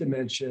disease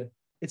dementia,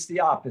 it's the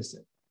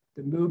opposite.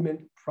 The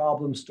movement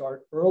problems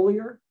start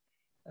earlier,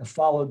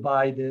 followed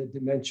by the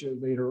dementia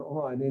later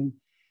on.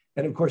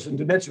 And of course, in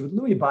dementia with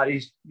Lewy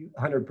bodies,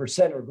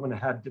 100% are going to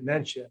have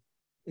dementia.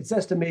 It's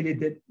estimated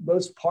that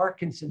most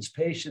Parkinson's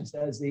patients,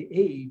 as they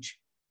age,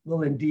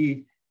 will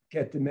indeed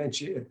get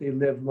dementia if they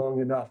live long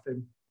enough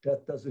and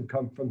death doesn't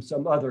come from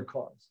some other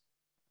cause.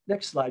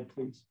 Next slide,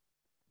 please.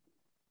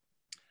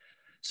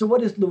 So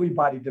what is Lewy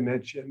body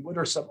dementia, and what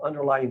are some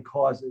underlying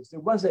causes? There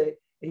was a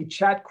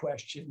chat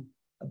question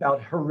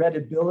about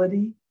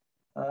heritability,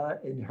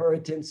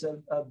 inheritance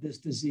of this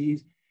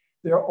disease.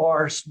 There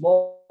are a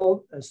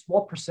small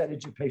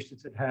percentage of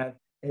patients that have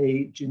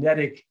a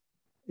genetic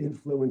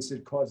influence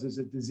that causes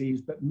a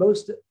disease, but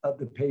most of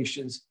the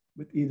patients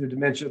with either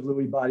dementia of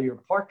Lewy body or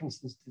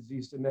Parkinson's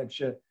disease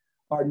dementia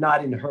are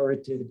not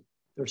inherited.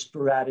 They're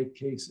sporadic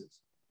cases.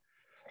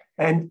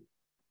 And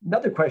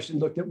another question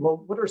looked at, well,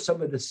 what are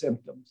some of the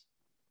symptoms?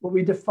 Well,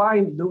 we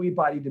define Lewy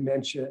body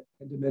dementia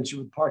and dementia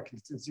with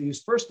Parkinson's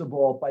disease, first of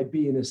all, by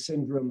being a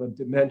syndrome of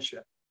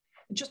dementia.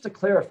 And just to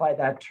clarify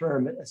that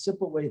term, a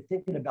simple way of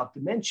thinking about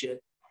dementia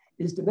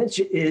is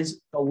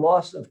the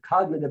loss of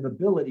cognitive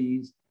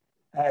abilities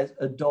as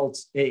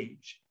adults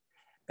age.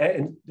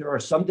 And there are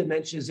some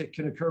dementias that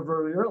can occur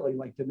very early,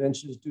 like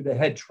dementias due to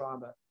head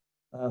trauma,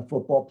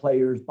 football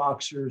players,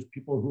 boxers,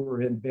 people who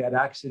are in bad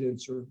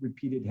accidents or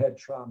repeated head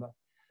trauma.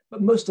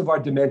 But most of our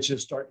dementias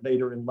start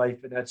later in life,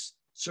 and that's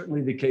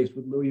certainly the case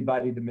with Lewy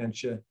body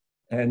dementia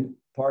and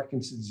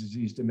Parkinson's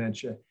disease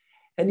dementia.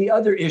 And the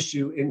other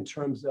issue in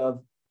terms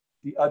of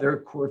the other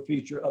core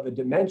feature of a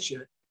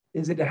dementia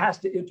is that it has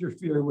to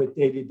interfere with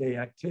day-to-day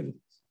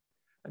activities.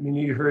 I mean,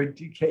 you heard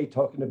TK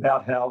talking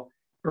about how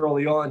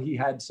early on he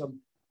had some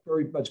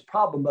very much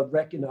problem of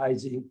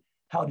recognizing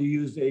how to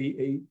use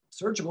a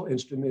surgical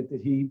instrument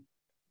that he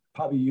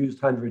probably used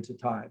hundreds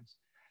of times.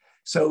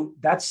 So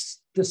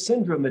that's the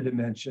syndrome of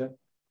dementia.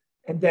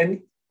 And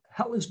then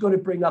Helle is going to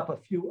bring up a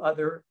few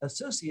other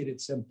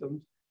associated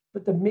symptoms,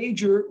 but the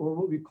major, or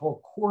what we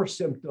call core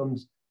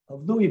symptoms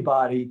of Lewy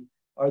body,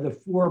 are the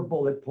 4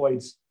 bullet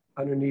points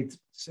underneath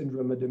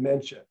syndrome of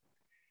dementia.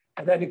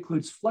 And that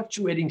includes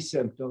fluctuating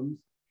symptoms.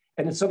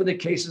 And in some of the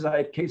cases, I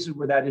have cases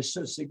where that is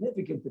so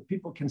significant that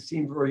people can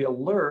seem very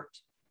alert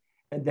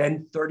and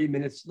then 30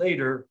 minutes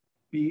later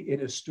be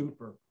in a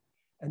stupor.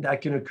 And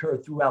that can occur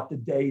throughout the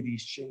day,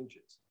 these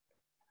changes.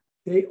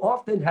 They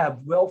often have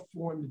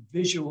well-formed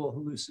visual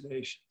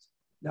hallucinations.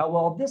 Now,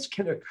 while this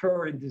can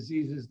occur in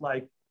diseases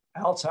like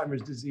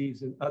Alzheimer's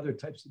disease and other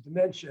types of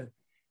dementia,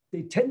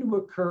 they tend to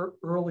occur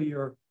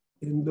earlier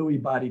in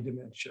Lewy body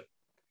dementia.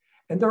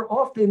 And they're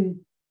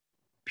often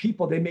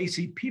people, they may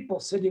see people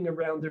sitting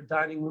around their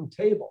dining room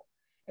table.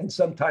 And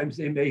sometimes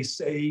they may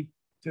say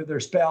to their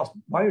spouse,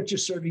 why aren't you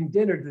serving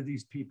dinner to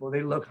these people?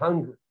 They look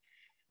hungry.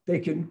 They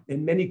can,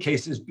 in many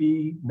cases,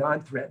 be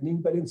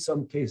non-threatening, but in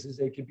some cases,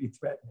 they can be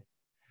threatening.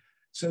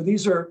 So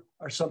these are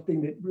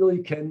something that really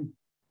can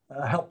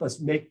help us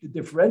make the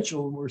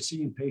differential when we're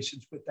seeing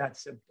patients with that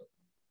symptom.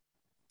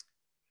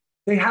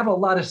 They have a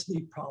lot of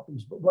sleep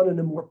problems, but one of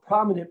the more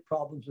prominent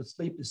problems with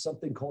sleep is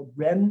something called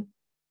REM,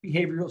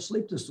 behavioral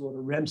sleep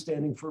disorder, REM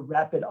standing for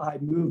rapid eye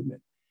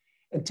movement.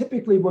 And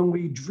typically when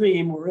we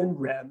dream, we're in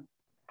REM,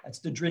 that's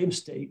the dream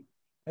state,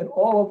 and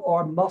all of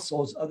our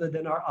muscles other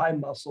than our eye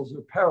muscles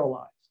are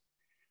paralyzed.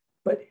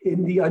 But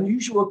in the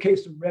unusual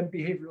case of REM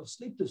behavioral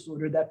sleep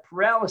disorder, that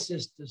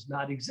paralysis does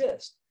not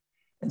exist.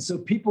 And so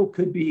people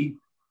could be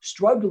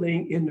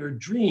struggling in their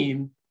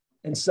dream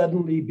and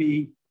suddenly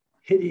be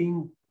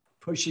hitting,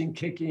 pushing,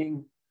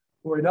 kicking,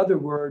 or in other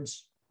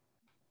words,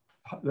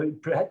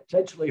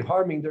 potentially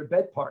harming their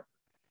bed partner.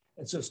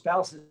 And so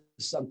spouses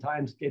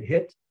sometimes get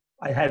hit.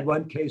 I had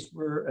one case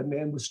where a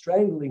man was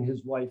strangling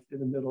his wife in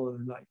the middle of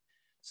the night.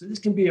 So this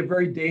can be a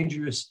very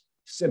dangerous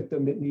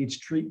symptom that needs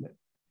treatment.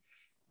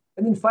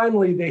 And then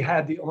finally, they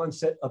had the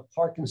onset of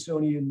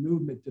Parkinsonian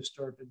movement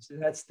disturbance.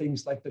 And that's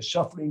things like the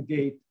shuffling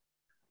gait,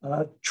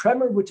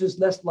 tremor, which is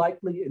less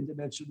likely in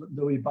dementia with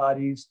Lewy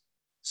bodies,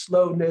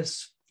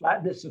 slowness,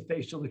 flatness of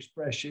facial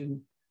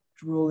expression,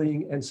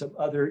 drooling, and some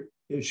other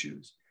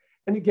issues.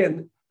 And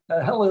again,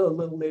 Helle a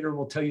little later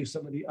will tell you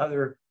some of the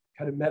other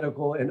kind of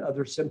medical and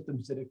other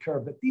symptoms that occur,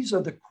 but these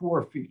are the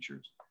core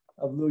features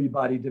of Lewy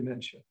body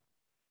dementia.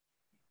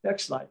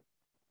 Next slide.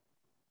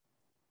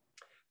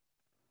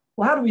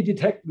 Well, how do we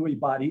detect Lewy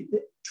body?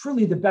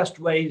 Truly the best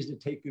way is to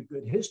take a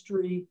good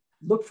history,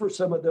 look for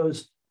some of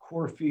those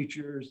core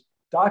features,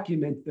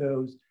 document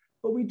those,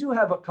 but we do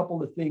have a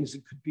couple of things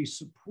that could be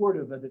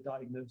supportive of the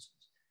diagnosis.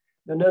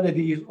 Now, none of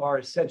these are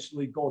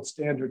essentially gold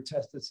standard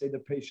tests that say the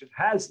patient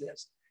has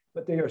this,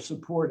 but they are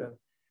supportive.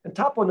 And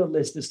top on the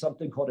list is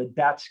something called a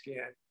DAT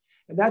scan.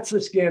 And that's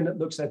a scan that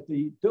looks at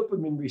the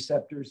dopamine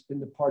receptors in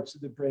the parts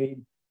of the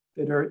brain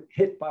that are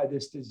hit by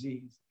this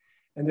disease.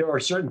 And there are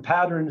certain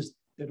patterns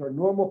that are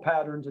normal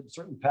patterns and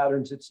certain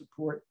patterns that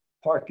support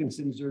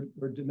Parkinson's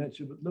or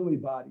dementia with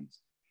Lewy bodies.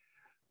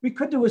 We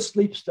could do a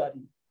sleep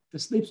study. The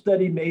sleep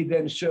study may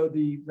then show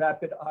the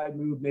rapid eye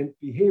movement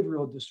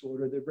behavioral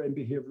disorder, the brain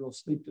behavioral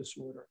sleep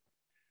disorder.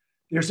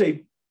 There's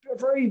a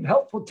very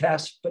helpful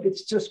test, but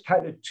it's just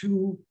kind of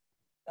too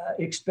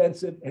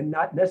expensive and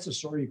not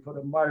necessary for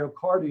the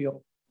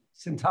myocardial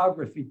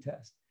scintigraphy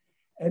test.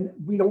 And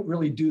we don't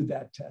really do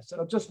that test.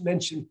 And I'll just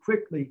mention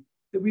quickly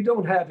that we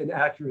don't have an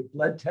accurate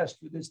blood test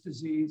for this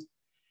disease.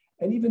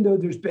 And even though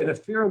there's been a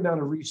fair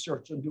amount of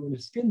research on doing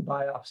a skin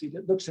biopsy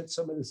that looks at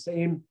some of the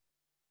same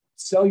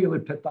cellular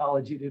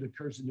pathology that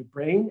occurs in the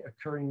brain,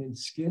 occurring in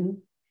skin,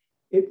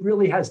 it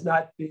really has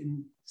not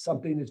been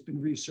something that's been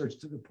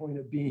researched to the point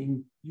of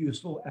being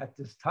useful at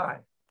this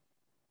time.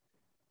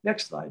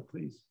 Next slide,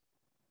 please.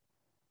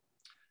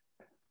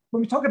 When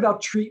we talk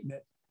about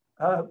treatment,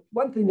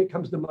 one thing that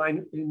comes to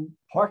mind in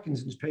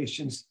Parkinson's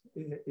patients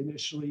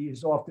initially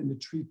is often to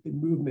treat the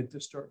movement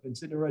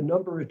disturbance. And there are a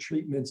number of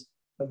treatments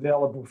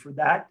available for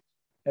that,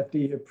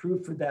 FDA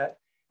approved for that.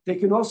 They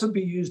can also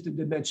be used in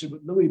dementia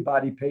with Lewy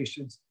body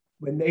patients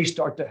when they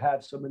start to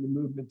have some of the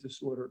movement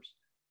disorders.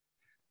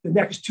 The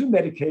next two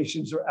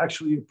medications are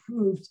actually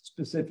approved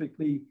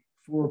specifically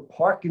for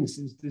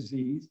Parkinson's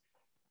disease.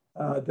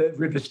 The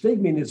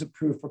rivastigmine is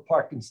approved for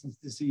Parkinson's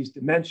disease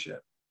dementia.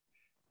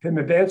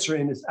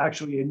 Pimavanserin is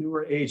actually a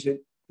newer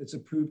agent that's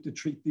approved to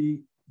treat the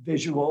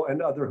visual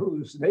and other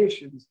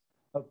hallucinations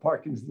of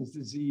Parkinson's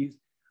disease,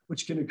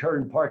 which can occur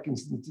in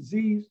Parkinson's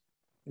disease,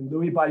 in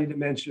Lewy body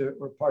dementia,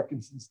 or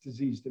Parkinson's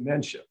disease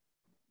dementia.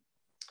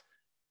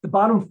 The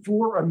bottom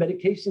four are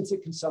medications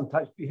that can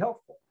sometimes be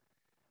helpful.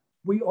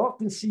 We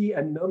often see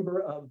a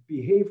number of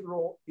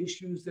behavioral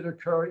issues that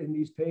occur in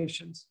these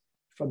patients,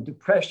 from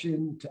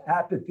depression to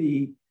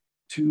apathy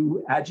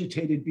to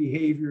agitated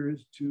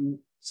behaviors to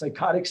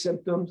psychotic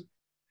symptoms.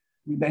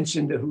 We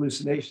mentioned the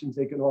hallucinations.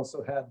 They can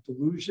also have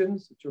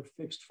delusions, which are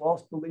fixed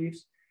false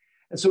beliefs.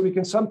 And so we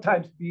can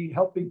sometimes be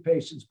helping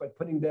patients by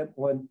putting them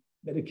on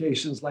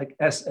medications like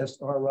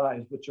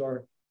SSRIs, which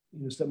are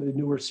some of the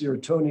newer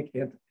serotonin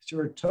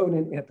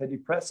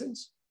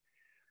antidepressants.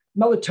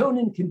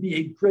 Melatonin can be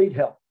a great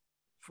help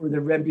for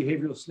the REM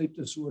behavioral sleep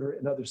disorder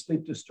and other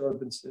sleep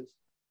disturbances.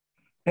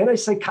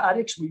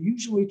 Antipsychotics we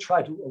usually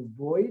try to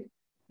avoid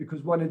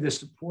because one of the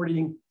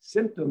supporting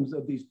symptoms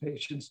of these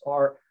patients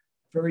are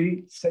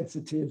very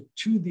sensitive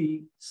to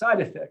the side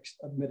effects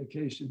of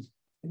medications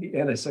in the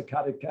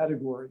antipsychotic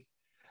category.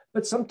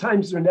 But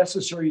sometimes they're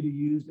necessary to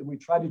use, and we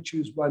try to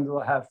choose one that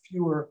will have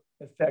fewer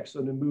effects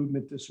on the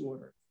movement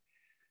disorder.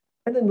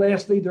 And then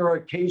lastly, there are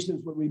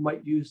occasions when we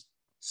might use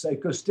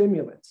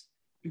psychostimulants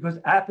because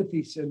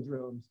apathy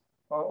syndromes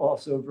are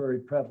also very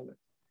prevalent.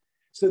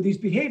 So these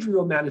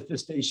behavioral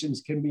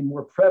manifestations can be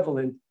more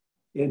prevalent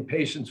in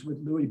patients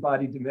with Lewy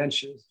body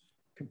dementias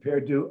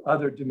compared to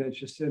other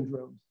dementia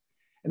syndromes.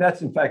 And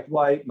that's in fact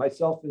why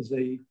myself as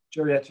a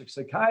geriatric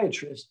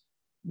psychiatrist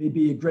may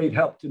be a great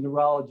help to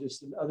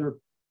neurologists and other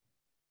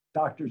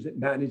doctors that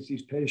manage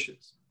these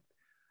patients.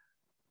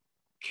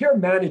 Care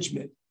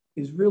management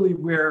is really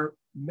where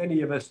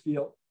many of us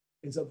feel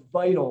is a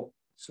vital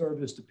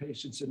service to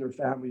patients and their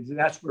families. And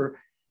that's where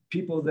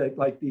people that,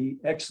 like the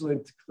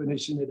excellent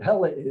clinician that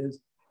Helle is,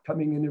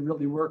 coming in to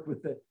really work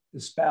with the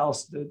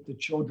spouse, the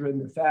children,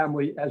 the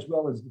family, as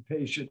well as the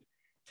patient,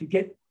 to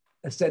get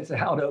a sense of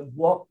how to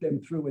walk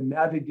them through and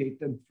navigate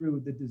them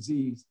through the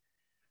disease.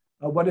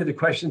 One of the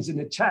questions in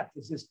the chat,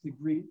 does this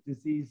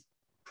disease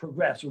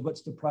progress, or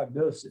what's the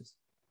prognosis?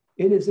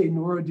 It is a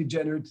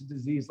neurodegenerative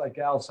disease like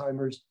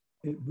Alzheimer's.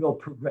 It will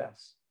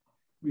progress.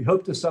 We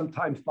hope to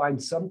sometimes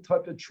find some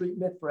type of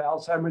treatment for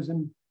Alzheimer's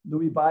and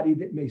Lewy body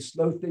that may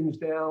slow things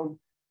down,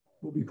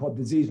 what we call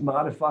disease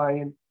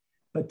modifying.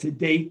 But to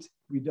date,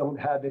 we don't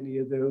have any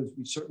of those.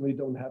 We certainly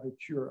don't have a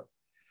cure.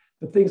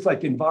 But things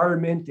like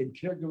environment and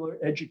caregiver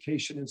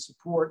education and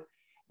support,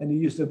 and the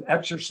use of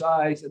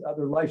exercise and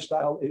other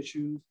lifestyle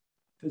issues,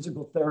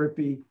 physical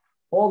therapy,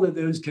 all of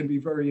those can be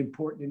very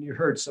important. And you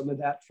heard some of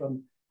that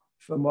from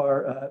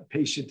our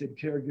patient and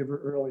caregiver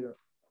earlier.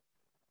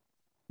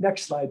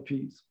 Next slide,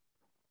 please.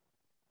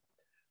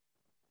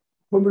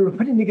 When we were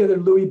putting together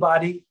Lewy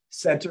Body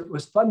Center, it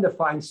was fun to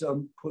find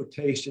some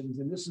quotations.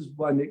 And this is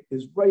one that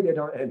is right at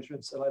our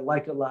entrance that I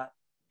like a lot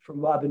from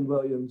Robin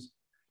Williams.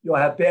 You'll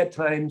have bad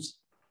times,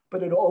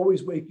 but it'll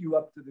always wake you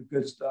up to the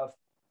good stuff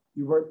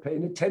you weren't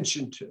paying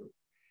attention to.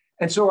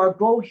 And so our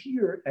goal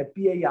here at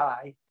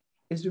BAI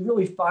is to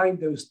really find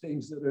those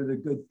things that are the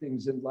good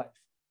things in life.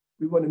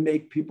 We want to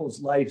make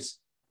people's lives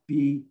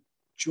be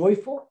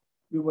joyful.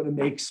 We want to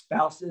make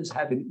spouses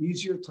have an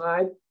easier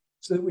time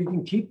so that we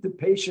can keep the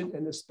patient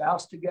and the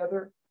spouse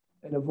together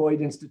and avoid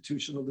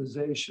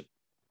institutionalization.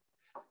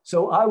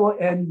 So I will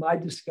end my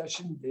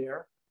discussion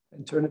there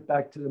and turn it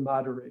back to the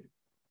moderator.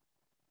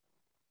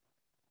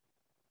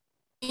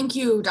 Thank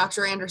you,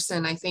 Dr.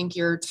 Anderson. I think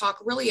your talk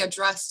really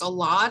addressed a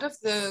lot of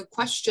the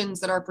questions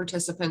that our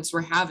participants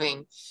were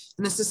having.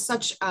 And this is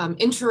such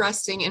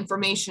interesting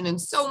information and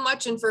so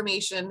much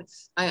information.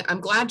 I'm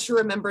glad to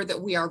remember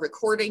that we are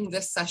recording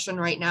this session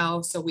right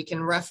now so we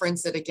can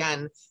reference it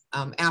again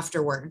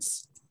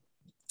afterwards.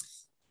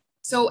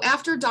 So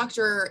after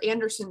Dr.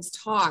 Anderson's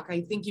talk, I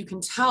think you can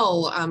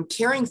tell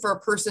caring for a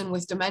person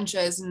with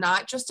dementia is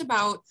not just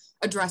about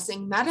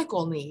addressing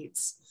medical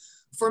needs.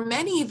 For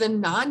many, the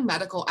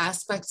non-medical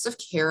aspects of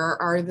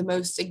care are the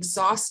most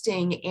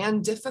exhausting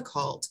and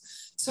difficult.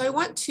 So I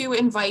want to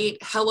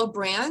invite Helle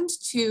Brand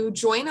to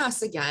join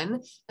us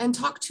again and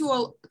talk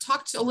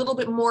a little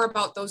bit more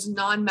about those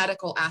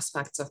non-medical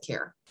aspects of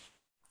care.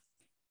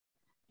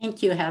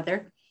 Thank you,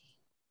 Heather.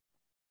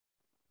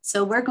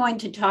 So we're going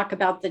to talk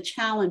about the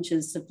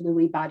challenges of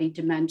Lewy body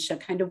dementia,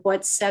 kind of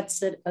what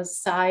sets it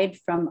aside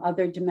from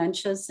other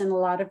dementias in a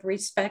lot of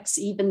respects,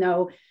 even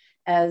though,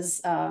 as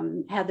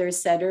Heather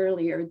said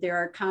earlier, there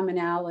are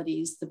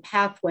commonalities. The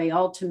pathway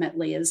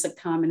ultimately is a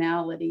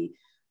commonality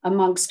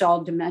amongst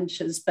all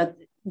dementias, but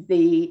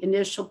the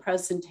initial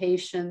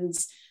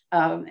presentations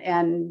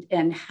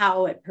and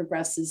how it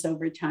progresses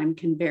over time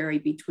can vary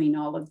between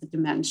all of the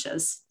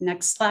dementias.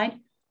 Next slide.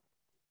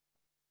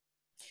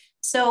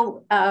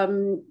 So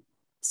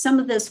some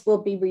of this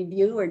will be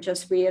review or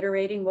just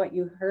reiterating what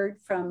you heard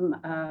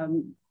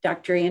from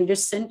Dr.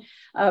 Anderson.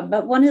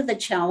 But one of the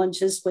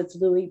challenges with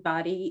Lewy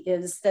body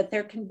is that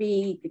there can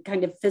be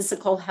kind of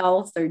physical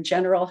health or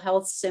general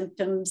health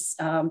symptoms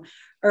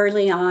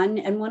early on.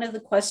 And one of the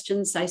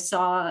questions I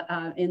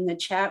saw in the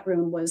chat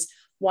room was,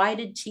 why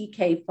did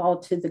TK fall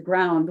to the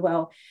ground?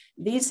 Well,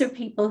 these are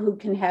people who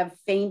can have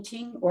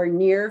fainting or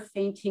near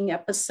fainting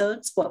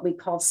episodes, what we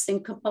call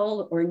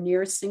syncopal or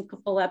near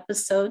syncopal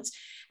episodes.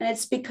 And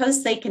it's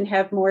because they can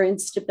have more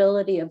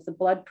instability of the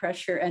blood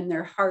pressure and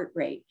their heart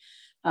rate.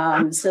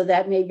 So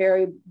that may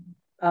very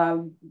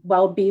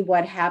well be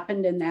what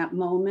happened in that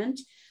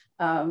moment.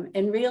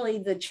 And really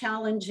the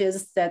challenge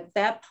is that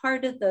that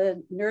part of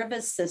the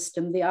nervous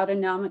system, the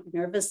autonomic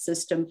nervous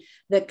system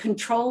that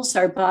controls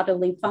our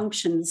bodily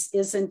functions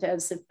isn't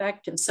as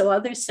effective. So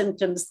other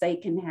symptoms they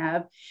can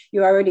have,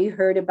 you already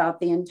heard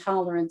about the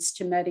intolerance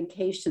to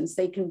medications.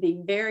 They can be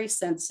very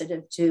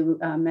sensitive to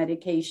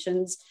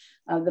medications.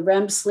 The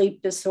REM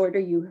sleep disorder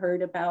you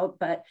heard about,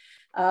 but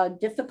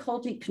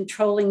difficulty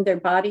controlling their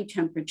body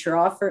temperature,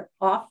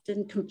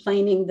 often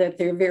complaining that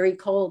they're very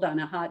cold on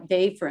a hot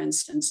day, for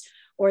instance,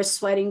 or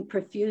sweating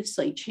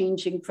profusely,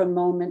 changing from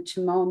moment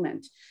to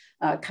moment.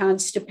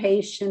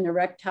 Constipation,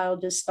 erectile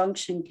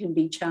dysfunction can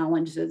be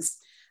challenges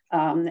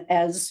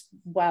as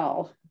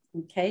well.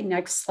 Okay,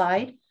 next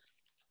slide.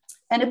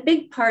 And a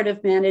big part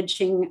of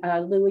managing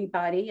Lewy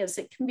body, as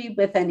it can be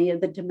with any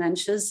of the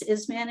dementias,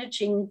 is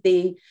managing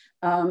the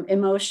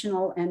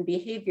emotional and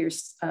behavior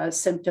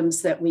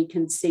symptoms that we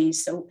can see.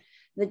 So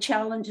the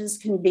challenges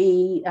can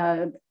be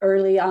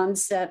early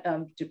onset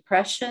of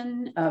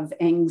depression, of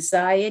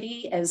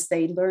anxiety, as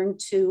they learn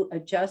to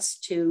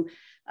adjust to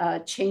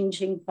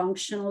changing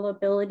functional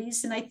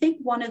abilities. And I think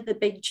one of the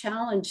big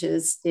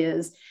challenges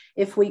is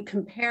if we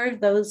compare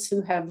those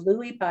who have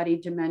Lewy body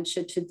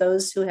dementia to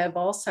those who have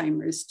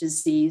Alzheimer's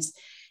disease,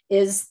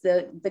 is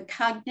the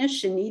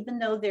cognition, even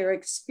though they're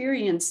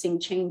experiencing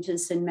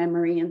changes in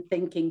memory and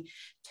thinking,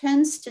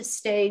 tends to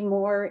stay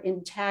more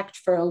intact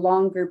for a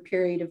longer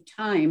period of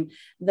time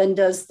than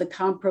does the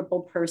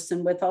comparable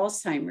person with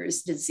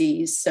Alzheimer's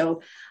disease.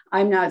 So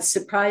I'm not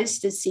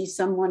surprised to see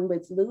someone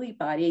with Lewy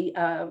body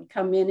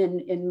come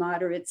in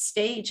moderate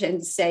stage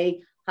and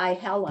say, hi,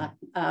 Helle.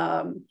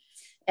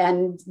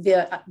 And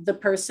the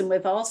person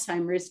with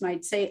Alzheimer's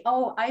might say,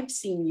 oh, I've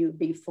seen you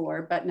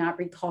before, but not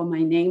recall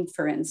my name,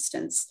 for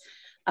instance.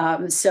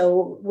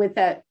 So with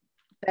that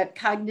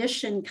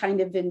cognition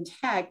kind of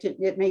intact,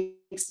 it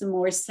makes them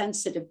more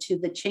sensitive to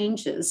the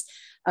changes.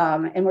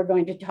 And we're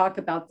going to talk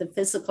about the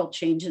physical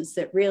changes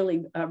that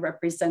really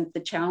represent the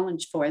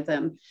challenge for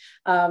them.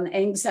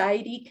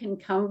 Anxiety can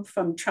come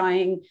from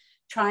trying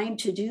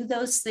to do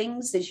those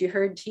things. As you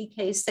heard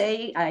TK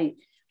say,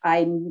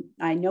 I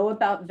know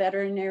about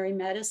veterinary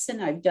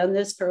medicine. I've done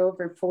this for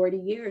over 40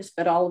 years,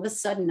 but all of a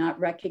sudden not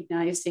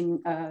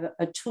recognizing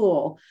a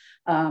tool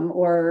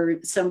or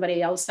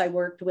somebody else I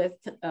worked with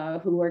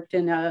who worked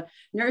in a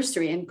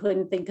nursery and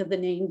couldn't think of the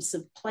names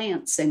of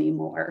plants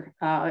anymore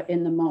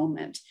in the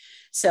moment.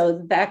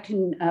 So that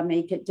can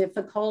make it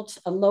difficult.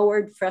 A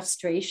lowered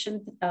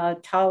frustration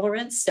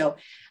tolerance. So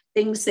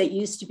things that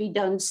used to be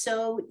done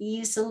so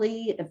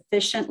easily,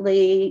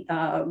 efficiently,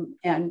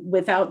 and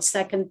without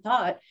second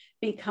thought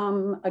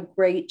become a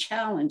great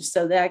challenge.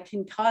 So that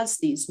can cause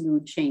these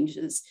mood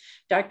changes.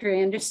 Dr.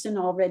 Anderson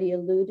already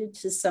alluded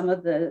to some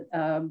of the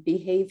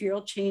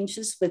behavioral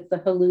changes with the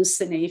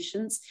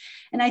hallucinations.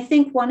 And I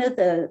think one of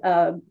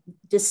the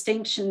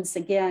distinctions,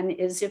 again,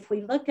 is if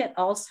we look at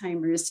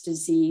Alzheimer's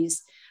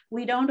disease,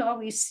 we don't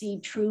always see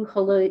true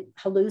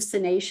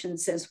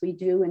hallucinations as we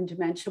do in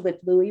dementia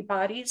with Lewy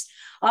bodies.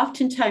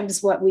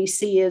 Oftentimes what we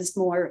see is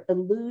more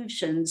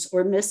illusions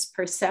or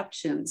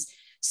misperceptions.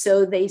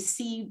 So they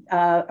see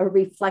a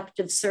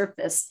reflective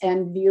surface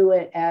and view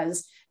it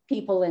as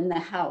people in the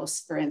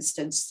house, for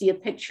instance, see a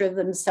picture of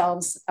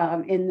themselves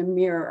in the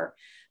mirror,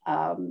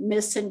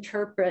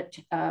 misinterpret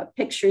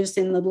pictures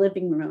in the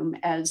living room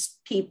as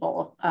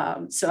people.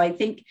 So I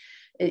think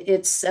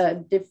it's a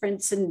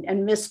difference and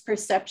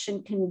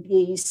misperception can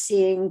be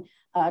seeing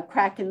a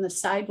crack in the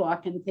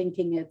sidewalk and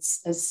thinking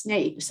it's a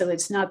snake. So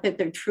it's not that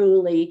they're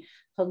truly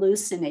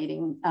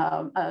hallucinating,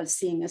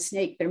 seeing a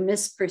snake, they're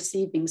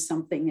misperceiving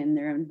something in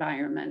their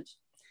environment.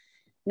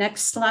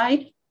 Next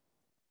slide.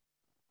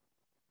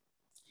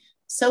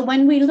 So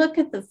when we look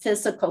at the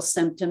physical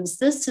symptoms,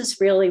 this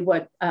is really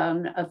what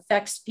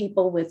affects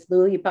people with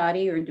Lewy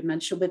body or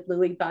dementia with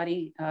Lewy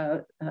body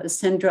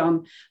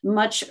syndrome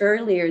much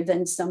earlier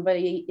than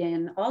somebody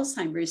in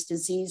Alzheimer's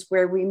disease,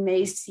 where we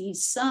may see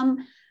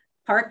some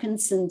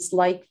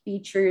Parkinson's-like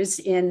features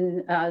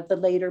in the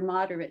later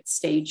moderate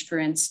stage, for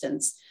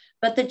instance.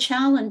 But the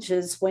challenge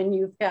is when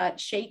you've got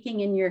shaking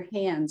in your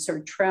hands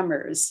or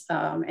tremors,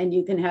 and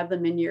you can have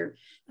them in your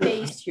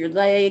face, your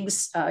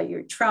legs,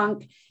 your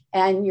trunk,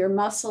 and your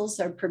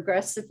muscles are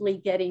progressively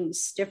getting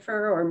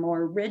stiffer or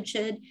more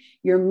rigid.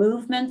 Your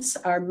movements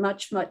are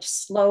much, much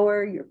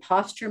slower, your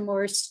posture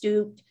more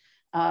stooped,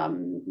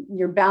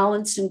 your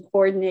balance and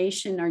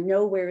coordination are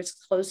nowhere as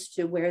close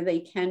to where they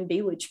can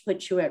be, which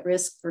puts you at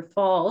risk for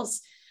falls.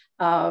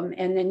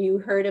 And then you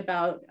heard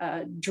about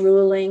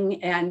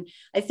drooling. And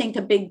I think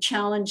a big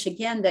challenge,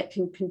 again, that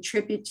can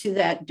contribute to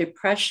that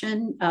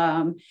depression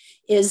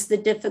is the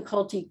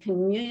difficulty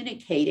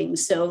communicating.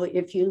 So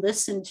if you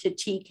listen to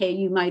TK,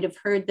 you might have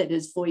heard that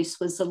his voice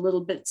was a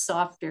little bit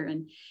softer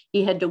and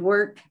he had to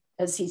work,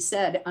 as he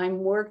said, I'm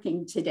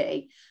working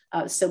today.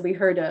 So we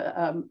heard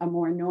a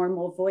more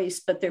normal voice,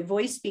 but their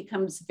voice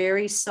becomes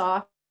very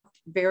soft,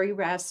 very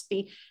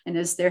raspy. And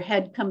as their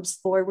head comes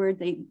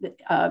forward,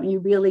 you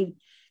really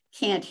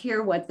can't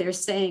hear what they're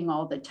saying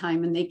all the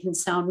time and they can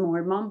sound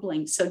more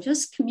mumbling. So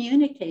just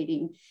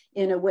communicating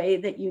in a way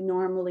that you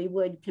normally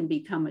would can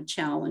become a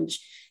challenge.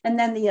 And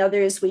then the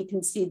other is we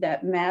can see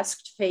that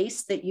masked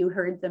face that you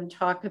heard them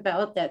talk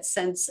about, that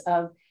sense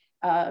of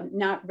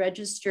not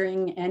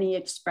registering any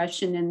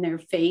expression in their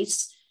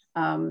face.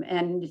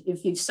 And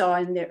if you saw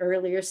in the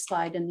earlier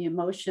slide in the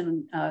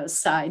emotion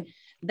side,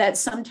 that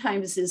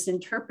sometimes is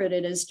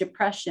interpreted as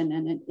depression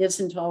and it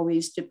isn't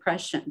always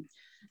depression.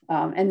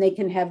 And they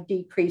can have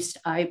decreased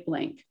eye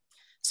blink.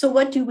 So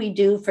what do we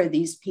do for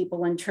these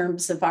people in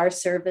terms of our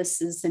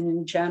services and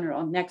in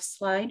general? Next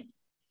slide.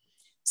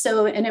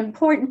 So an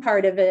important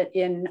part of it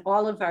in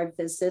all of our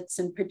visits,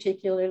 and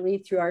particularly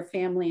through our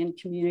family and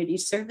community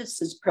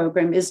services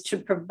program, is to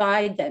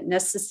provide that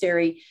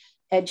necessary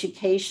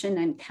education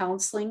and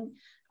counseling.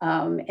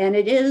 And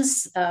it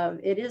is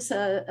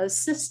a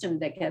system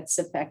that gets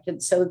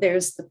affected. So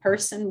there's the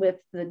person with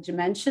the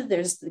dementia,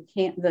 there's the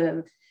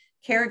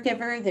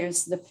caregiver,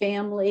 there's the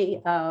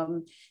family,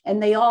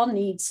 and they all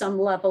need some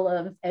level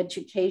of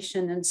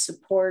education and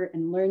support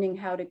and learning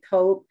how to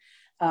cope,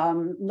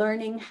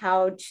 learning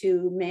how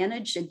to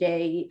manage a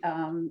day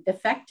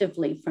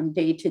effectively from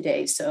day to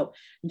day. So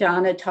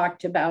Donna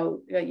talked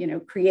about,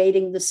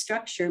 creating the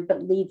structure,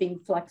 but leaving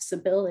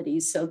flexibility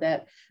so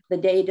that the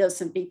day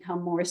doesn't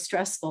become more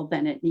stressful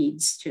than it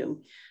needs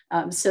to.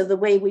 So the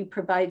way we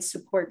provide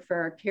support for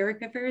our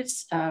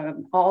caregivers,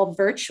 all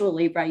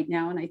virtually right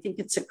now, and I think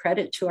it's a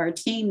credit to our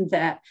team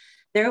that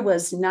there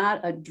was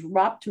not a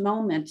dropped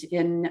moment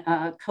in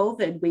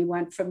COVID. We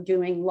went from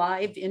doing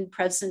live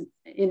in-person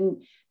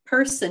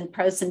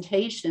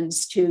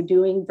presentations to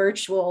doing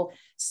virtual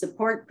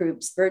support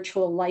groups,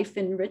 virtual life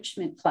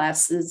enrichment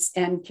classes,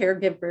 and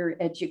caregiver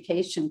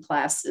education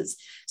classes.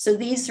 So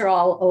these are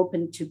all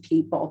open to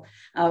people.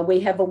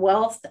 We have a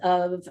wealth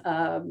of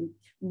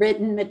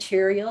written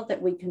material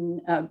that we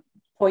can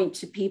point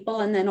to people,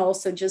 and then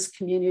also just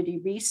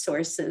community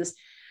resources.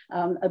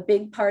 A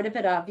big part of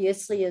it,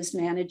 obviously, is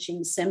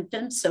managing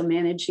symptoms. So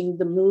managing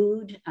the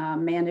mood,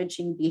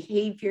 managing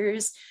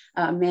behaviors,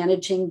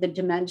 managing the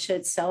dementia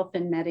itself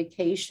and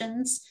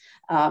medications,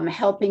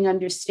 helping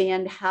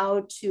understand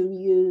how to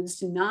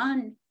use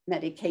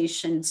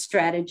medication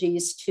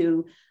strategies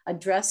to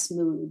address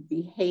mood,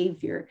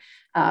 behavior,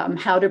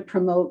 how to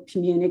promote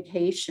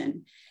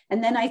communication.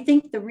 And then I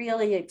think the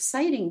really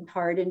exciting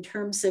part in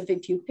terms of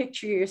if you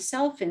picture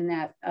yourself in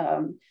that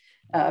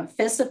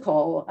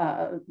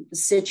physical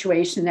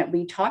situation that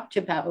we talked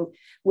about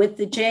with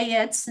the J.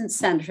 Edson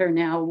Center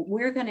now,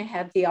 we're going to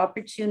have the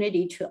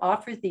opportunity to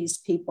offer these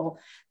people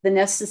the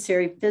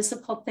necessary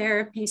physical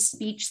therapy,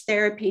 speech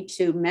therapy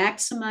to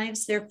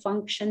maximize their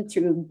function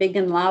through big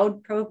and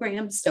loud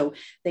programs. So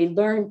they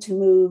learn to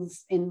move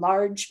in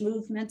large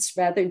movements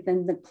rather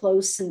than the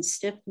close and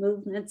stiff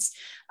movements.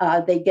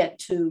 They get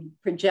to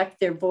project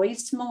their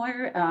voice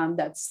more.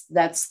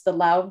 That's the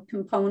loud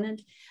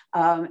component.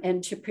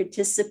 And to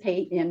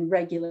participate in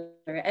regular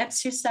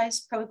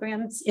exercise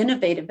programs,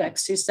 innovative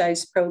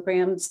exercise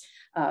programs,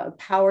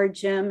 power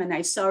gym. And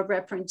I saw a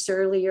reference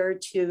earlier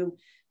to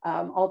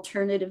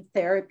alternative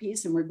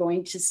therapies, and we're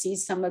going to see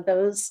some of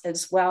those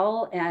as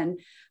well.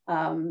 And,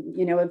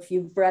 you know, if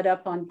you've read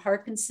up on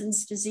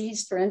Parkinson's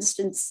disease, for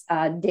instance,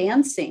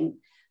 dancing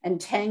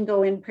and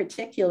tango in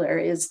particular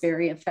is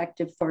very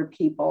effective for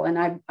people. And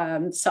I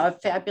saw a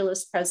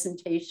fabulous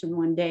presentation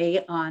one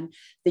day on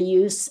the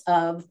use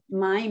of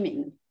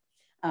miming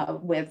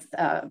with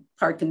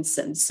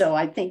Parkinson's. So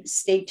I think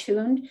stay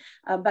tuned.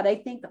 But I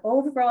think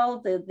overall,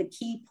 the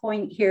key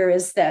point here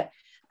is that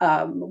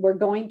we're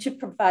going to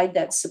provide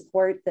that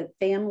support that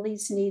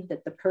families need,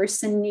 that the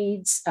person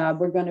needs.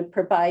 We're going to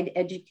provide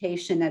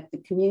education at the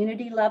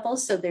community level,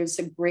 so there's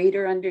a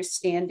greater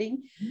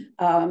understanding.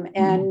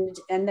 And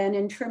then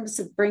in terms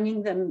of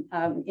bringing them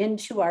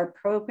into our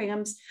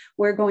programs,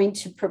 we're going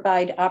to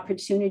provide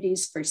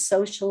opportunities for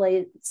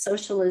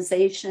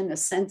socialization, a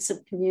sense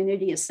of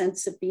community, a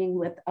sense of being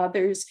with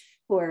others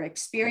who are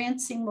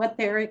experiencing what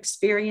they're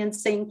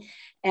experiencing,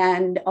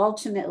 and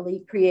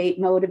ultimately create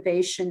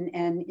motivation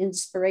and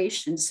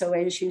inspiration. So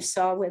as you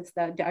saw with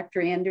Dr.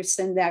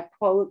 Anderson, that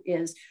quote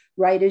is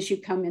right as you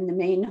come in the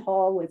main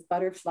hall with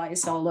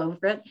butterflies all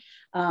over it.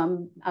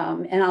 And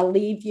I'll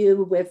leave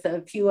you with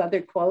a few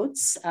other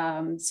quotes.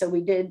 So we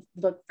did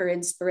look for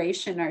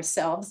inspiration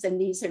ourselves, and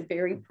these are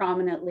very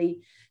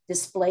prominently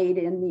displayed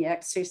in the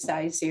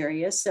exercise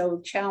area.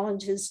 So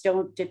challenges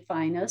don't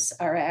define us,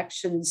 our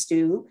actions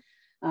do.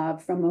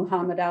 From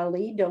Muhammad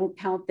Ali, don't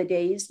count the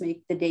days,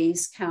 make the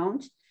days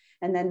count.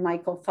 And then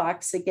Michael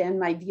Fox again,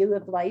 my view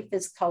of life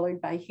is colored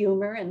by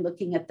humor and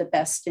looking at the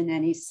best in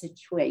any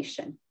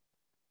situation.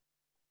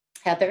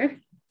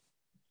 Heather?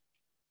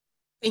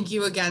 Thank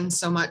you again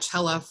so much,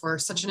 Helle, for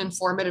such an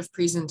informative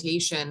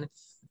presentation.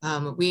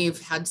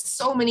 We've had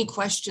so many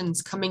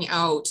questions coming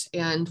out,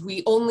 and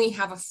we only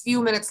have a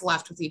few minutes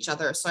left with each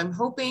other. So I'm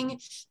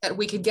hoping that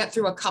we could get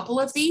through a couple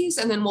of these,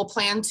 and then we'll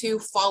plan to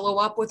follow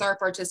up with our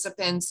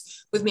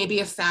participants with maybe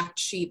a fact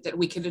sheet that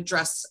we could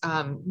address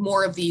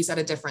more of these at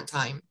a different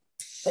time.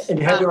 And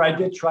Heather, I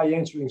did try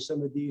answering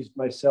some of these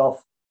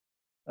myself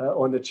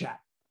on the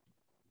chat.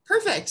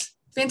 Perfect.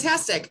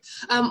 Fantastic.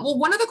 Well,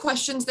 one of the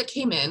questions that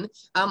came in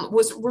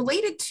was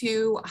related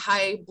to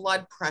high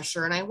blood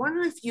pressure. And I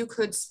wonder if you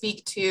could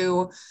speak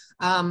to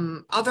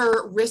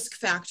other risk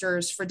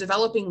factors for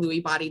developing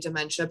Lewy body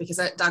dementia, because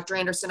Dr.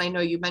 Anderson, I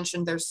know you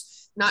mentioned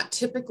there's not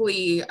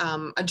typically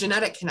a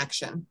genetic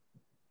connection.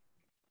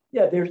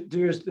 Yeah,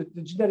 there's the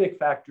genetic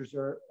factors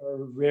are a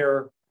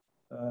rare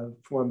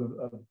form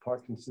of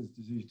Parkinson's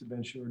disease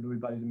dementia or Lewy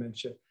body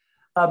dementia.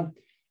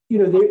 You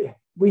know,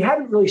 we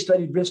haven't really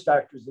studied risk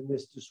factors in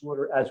this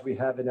disorder as we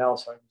have in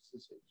Alzheimer's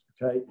disease,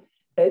 okay?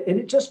 And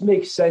it just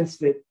makes sense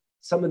that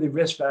some of the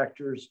risk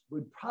factors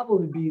would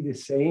probably be the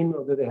same,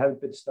 although they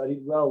haven't been studied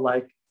well,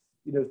 like,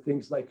 you know,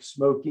 things like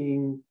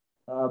smoking,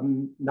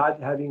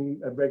 not having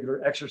a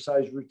regular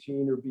exercise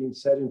routine or being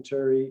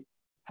sedentary,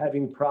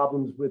 having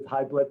problems with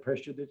high blood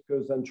pressure that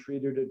goes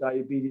untreated or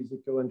diabetes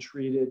that go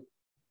untreated.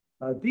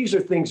 These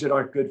are things that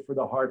aren't good for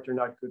the heart, they're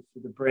not good for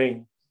the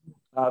brain.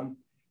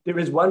 There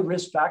is one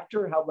risk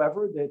factor,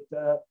 however,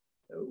 that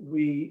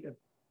we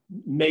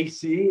may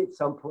see at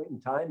some point in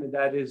time, and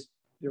that is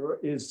there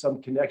is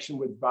some connection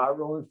with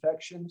viral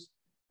infections.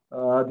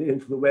 The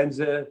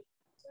influenza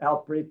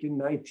outbreak in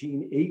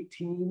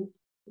 1918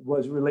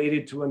 was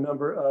related to a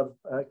number of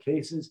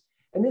cases.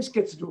 And this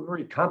gets into a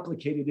very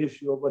complicated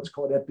issue of what's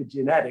called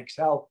epigenetics,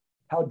 how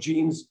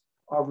genes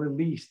are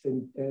released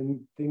and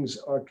things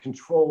are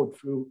controlled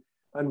through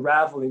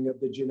unraveling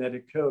of the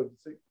genetic code.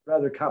 It's a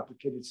rather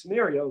complicated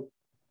scenario.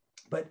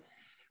 But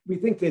we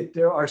think that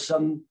there are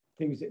some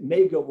things that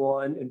may go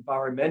on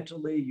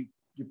environmentally.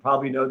 You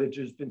probably know that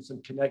there's been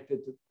some connection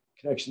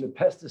to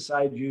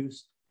pesticide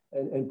use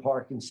and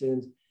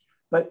Parkinson's.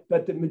 But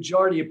the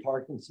majority of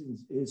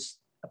Parkinson's is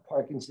a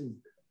Parkinson's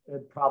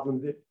problem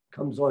that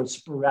comes on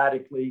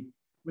sporadically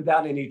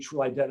without any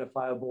true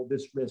identifiable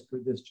this risk or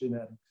this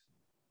genetics.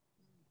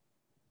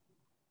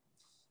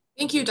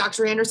 Thank you,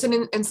 Dr.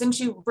 Anderson. And since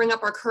you bring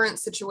up our current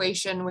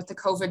situation with the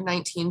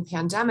COVID-19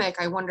 pandemic,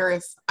 I wonder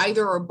if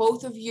either or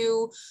both of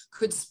you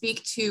could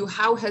speak to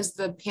how has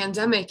the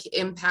pandemic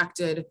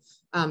impacted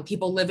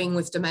people living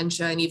with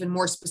dementia, and even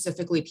more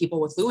specifically,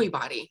 people with Lewy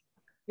body?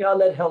 Yeah, I'll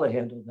let Helle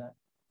handle that.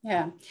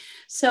 Yeah.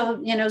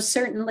 So,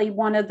 certainly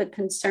one of the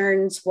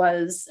concerns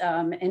was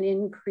an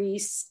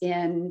increase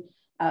in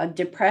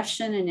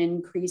depression, an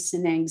increase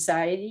in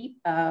anxiety.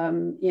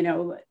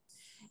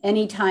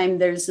 Anytime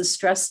there's a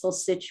stressful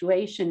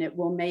situation, it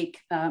will make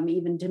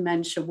even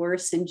dementia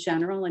worse in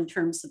general in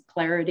terms of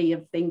clarity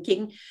of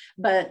thinking.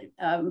 But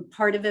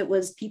part of it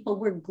was people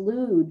were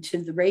glued to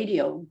the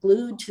radio,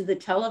 glued to the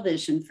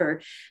television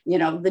for,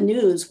 the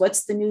news.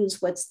 What's the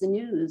news? What's the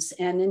news?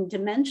 And in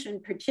dementia in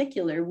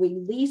particular, we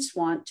least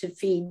want to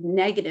feed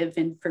negative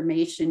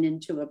information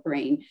into a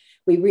brain.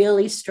 We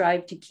really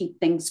strive to keep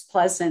things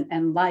pleasant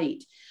and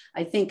light.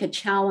 I think a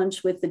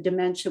challenge with the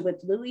dementia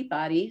with Lewy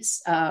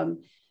bodies,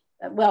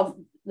 well,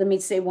 let me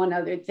say one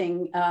other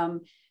thing.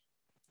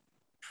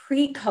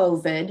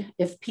 Pre-COVID,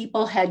 if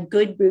people had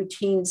good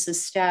routines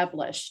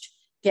established,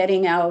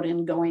 getting out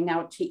and going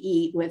out to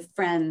eat with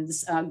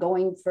friends,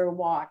 going for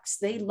walks,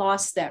 they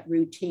lost that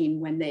routine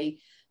when they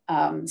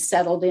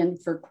settled in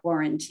for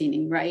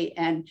quarantining, right?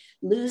 And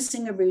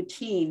losing a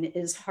routine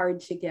is hard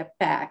to get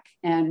back.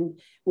 And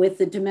with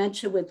the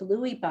dementia with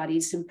Lewy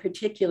bodies in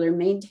particular,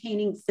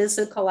 maintaining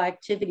physical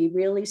activity,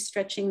 really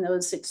stretching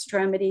those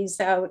extremities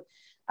out,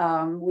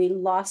 we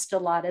lost a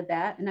lot of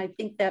that. And I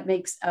think that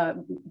makes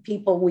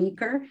people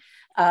weaker.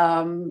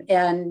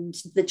 And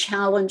the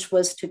challenge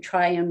was to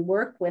try and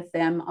work with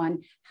them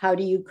on how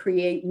do you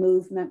create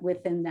movement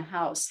within the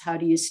house? How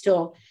do you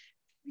still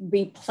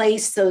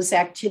replace those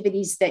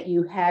activities that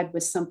you had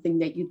with something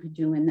that you could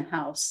do in the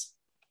house?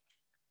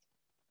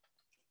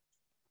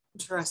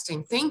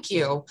 Interesting. Thank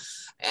you.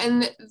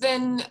 And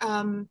then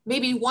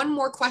maybe one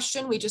more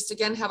question. We just,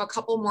 again, have a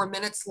couple more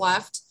minutes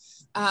left.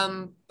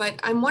 But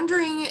I'm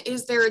wondering,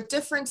 is there a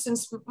difference,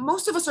 since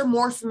most of us are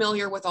more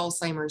familiar with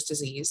Alzheimer's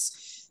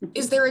disease,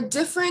 is there a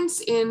difference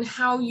in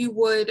how you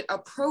would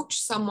approach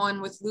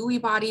someone with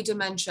Lewy body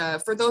dementia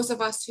for those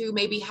of us who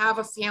maybe have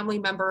a family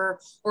member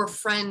or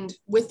friend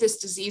with this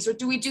disease, or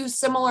do we do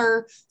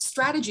similar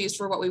strategies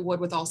for what we would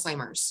with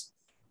Alzheimer's?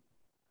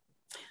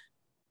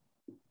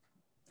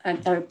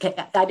 Okay,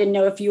 I didn't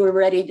know if you were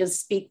ready to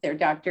speak there,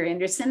 Dr.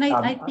 Anderson.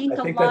 I think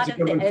a lot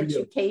of the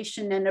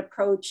education and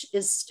approach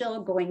is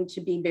still going to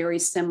be very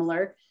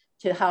similar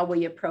to how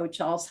we approach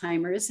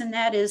Alzheimer's, and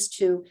that is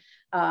to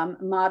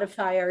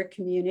modify our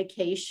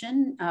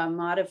communication,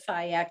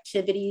 modify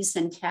activities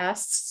and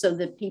tasks so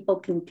that people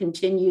can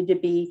continue to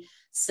be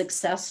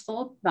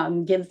successful,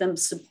 give them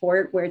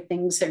support where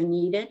things are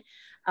needed.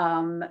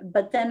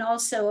 But then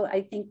also,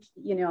 I think,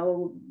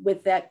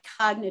 with that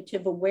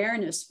cognitive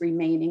awareness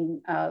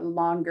remaining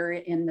longer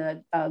in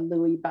the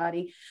Lewy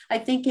body, I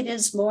think it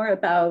is more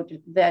about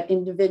that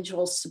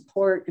individual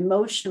support,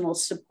 emotional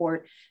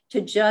support, to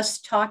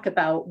just talk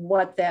about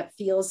what that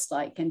feels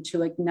like and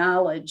to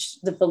acknowledge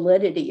the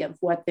validity of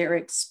what they're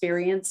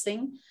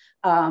experiencing,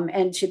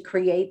 and to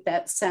create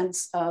that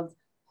sense of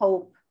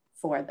hope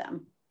for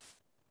them.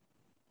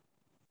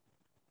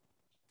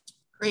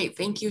 Great.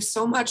 Thank you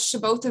so much to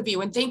both of you.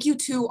 And thank you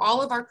to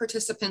all of our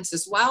participants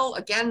as well.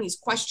 Again, these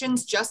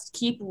questions just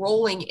keep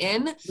rolling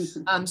in.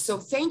 So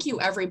thank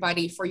you,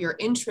 everybody, for your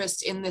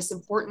interest in this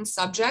important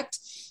subject.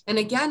 And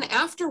again,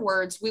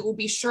 afterwards, we will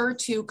be sure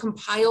to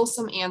compile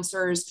some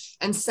answers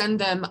and send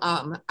them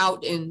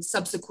out in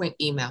subsequent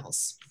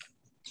emails.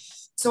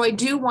 So I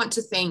do want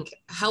to thank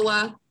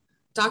Helle,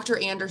 Dr.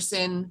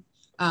 Anderson,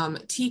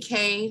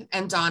 TK,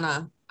 and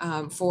Donna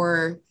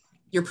for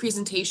your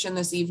presentation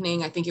this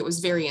evening. I think it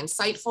was very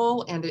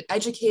insightful, and it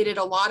educated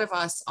a lot of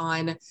us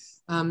on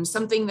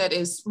something that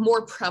is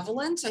more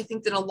prevalent, I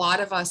think, than a lot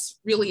of us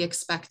really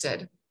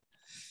expected.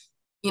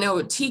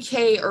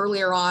 TK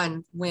earlier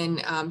on,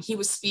 when he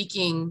was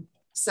speaking,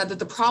 said that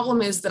the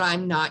problem is that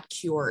I'm not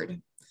cured.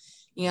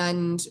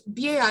 And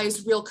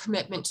BAI's real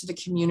commitment to the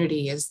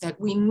community is that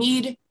we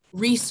need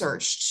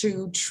research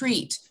to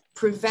treat,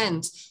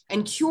 prevent,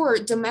 and cure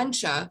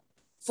dementia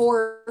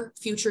for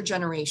future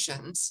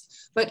generations.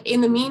 But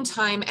in the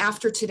meantime,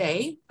 after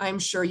today, I'm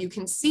sure you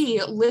can see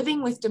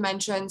living with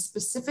dementia, and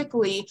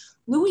specifically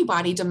Lewy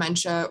body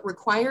dementia,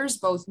 requires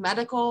both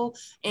medical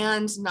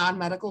and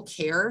non-medical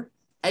care,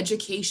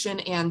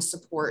 education, and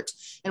support.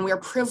 And we are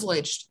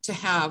privileged to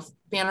have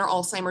Banner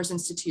Alzheimer's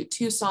Institute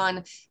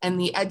Tucson and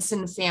the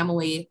Edson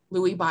Family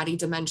Lewy Body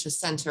Dementia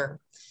Center,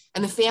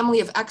 and the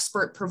family of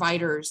expert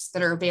providers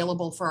that are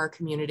available for our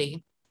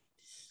community.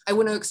 I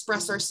want to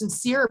express our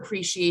sincere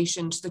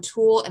appreciation to the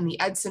Toole and the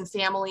Edson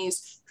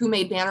families who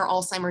made Banner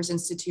Alzheimer's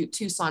Institute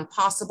Tucson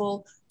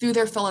possible through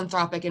their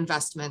philanthropic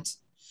investment.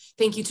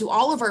 Thank you to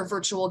all of our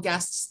virtual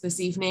guests this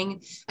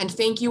evening, and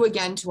thank you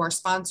again to our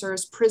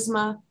sponsors,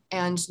 Prisma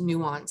and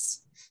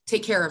Nuance.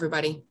 Take care,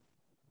 everybody.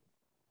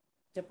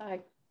 Goodbye.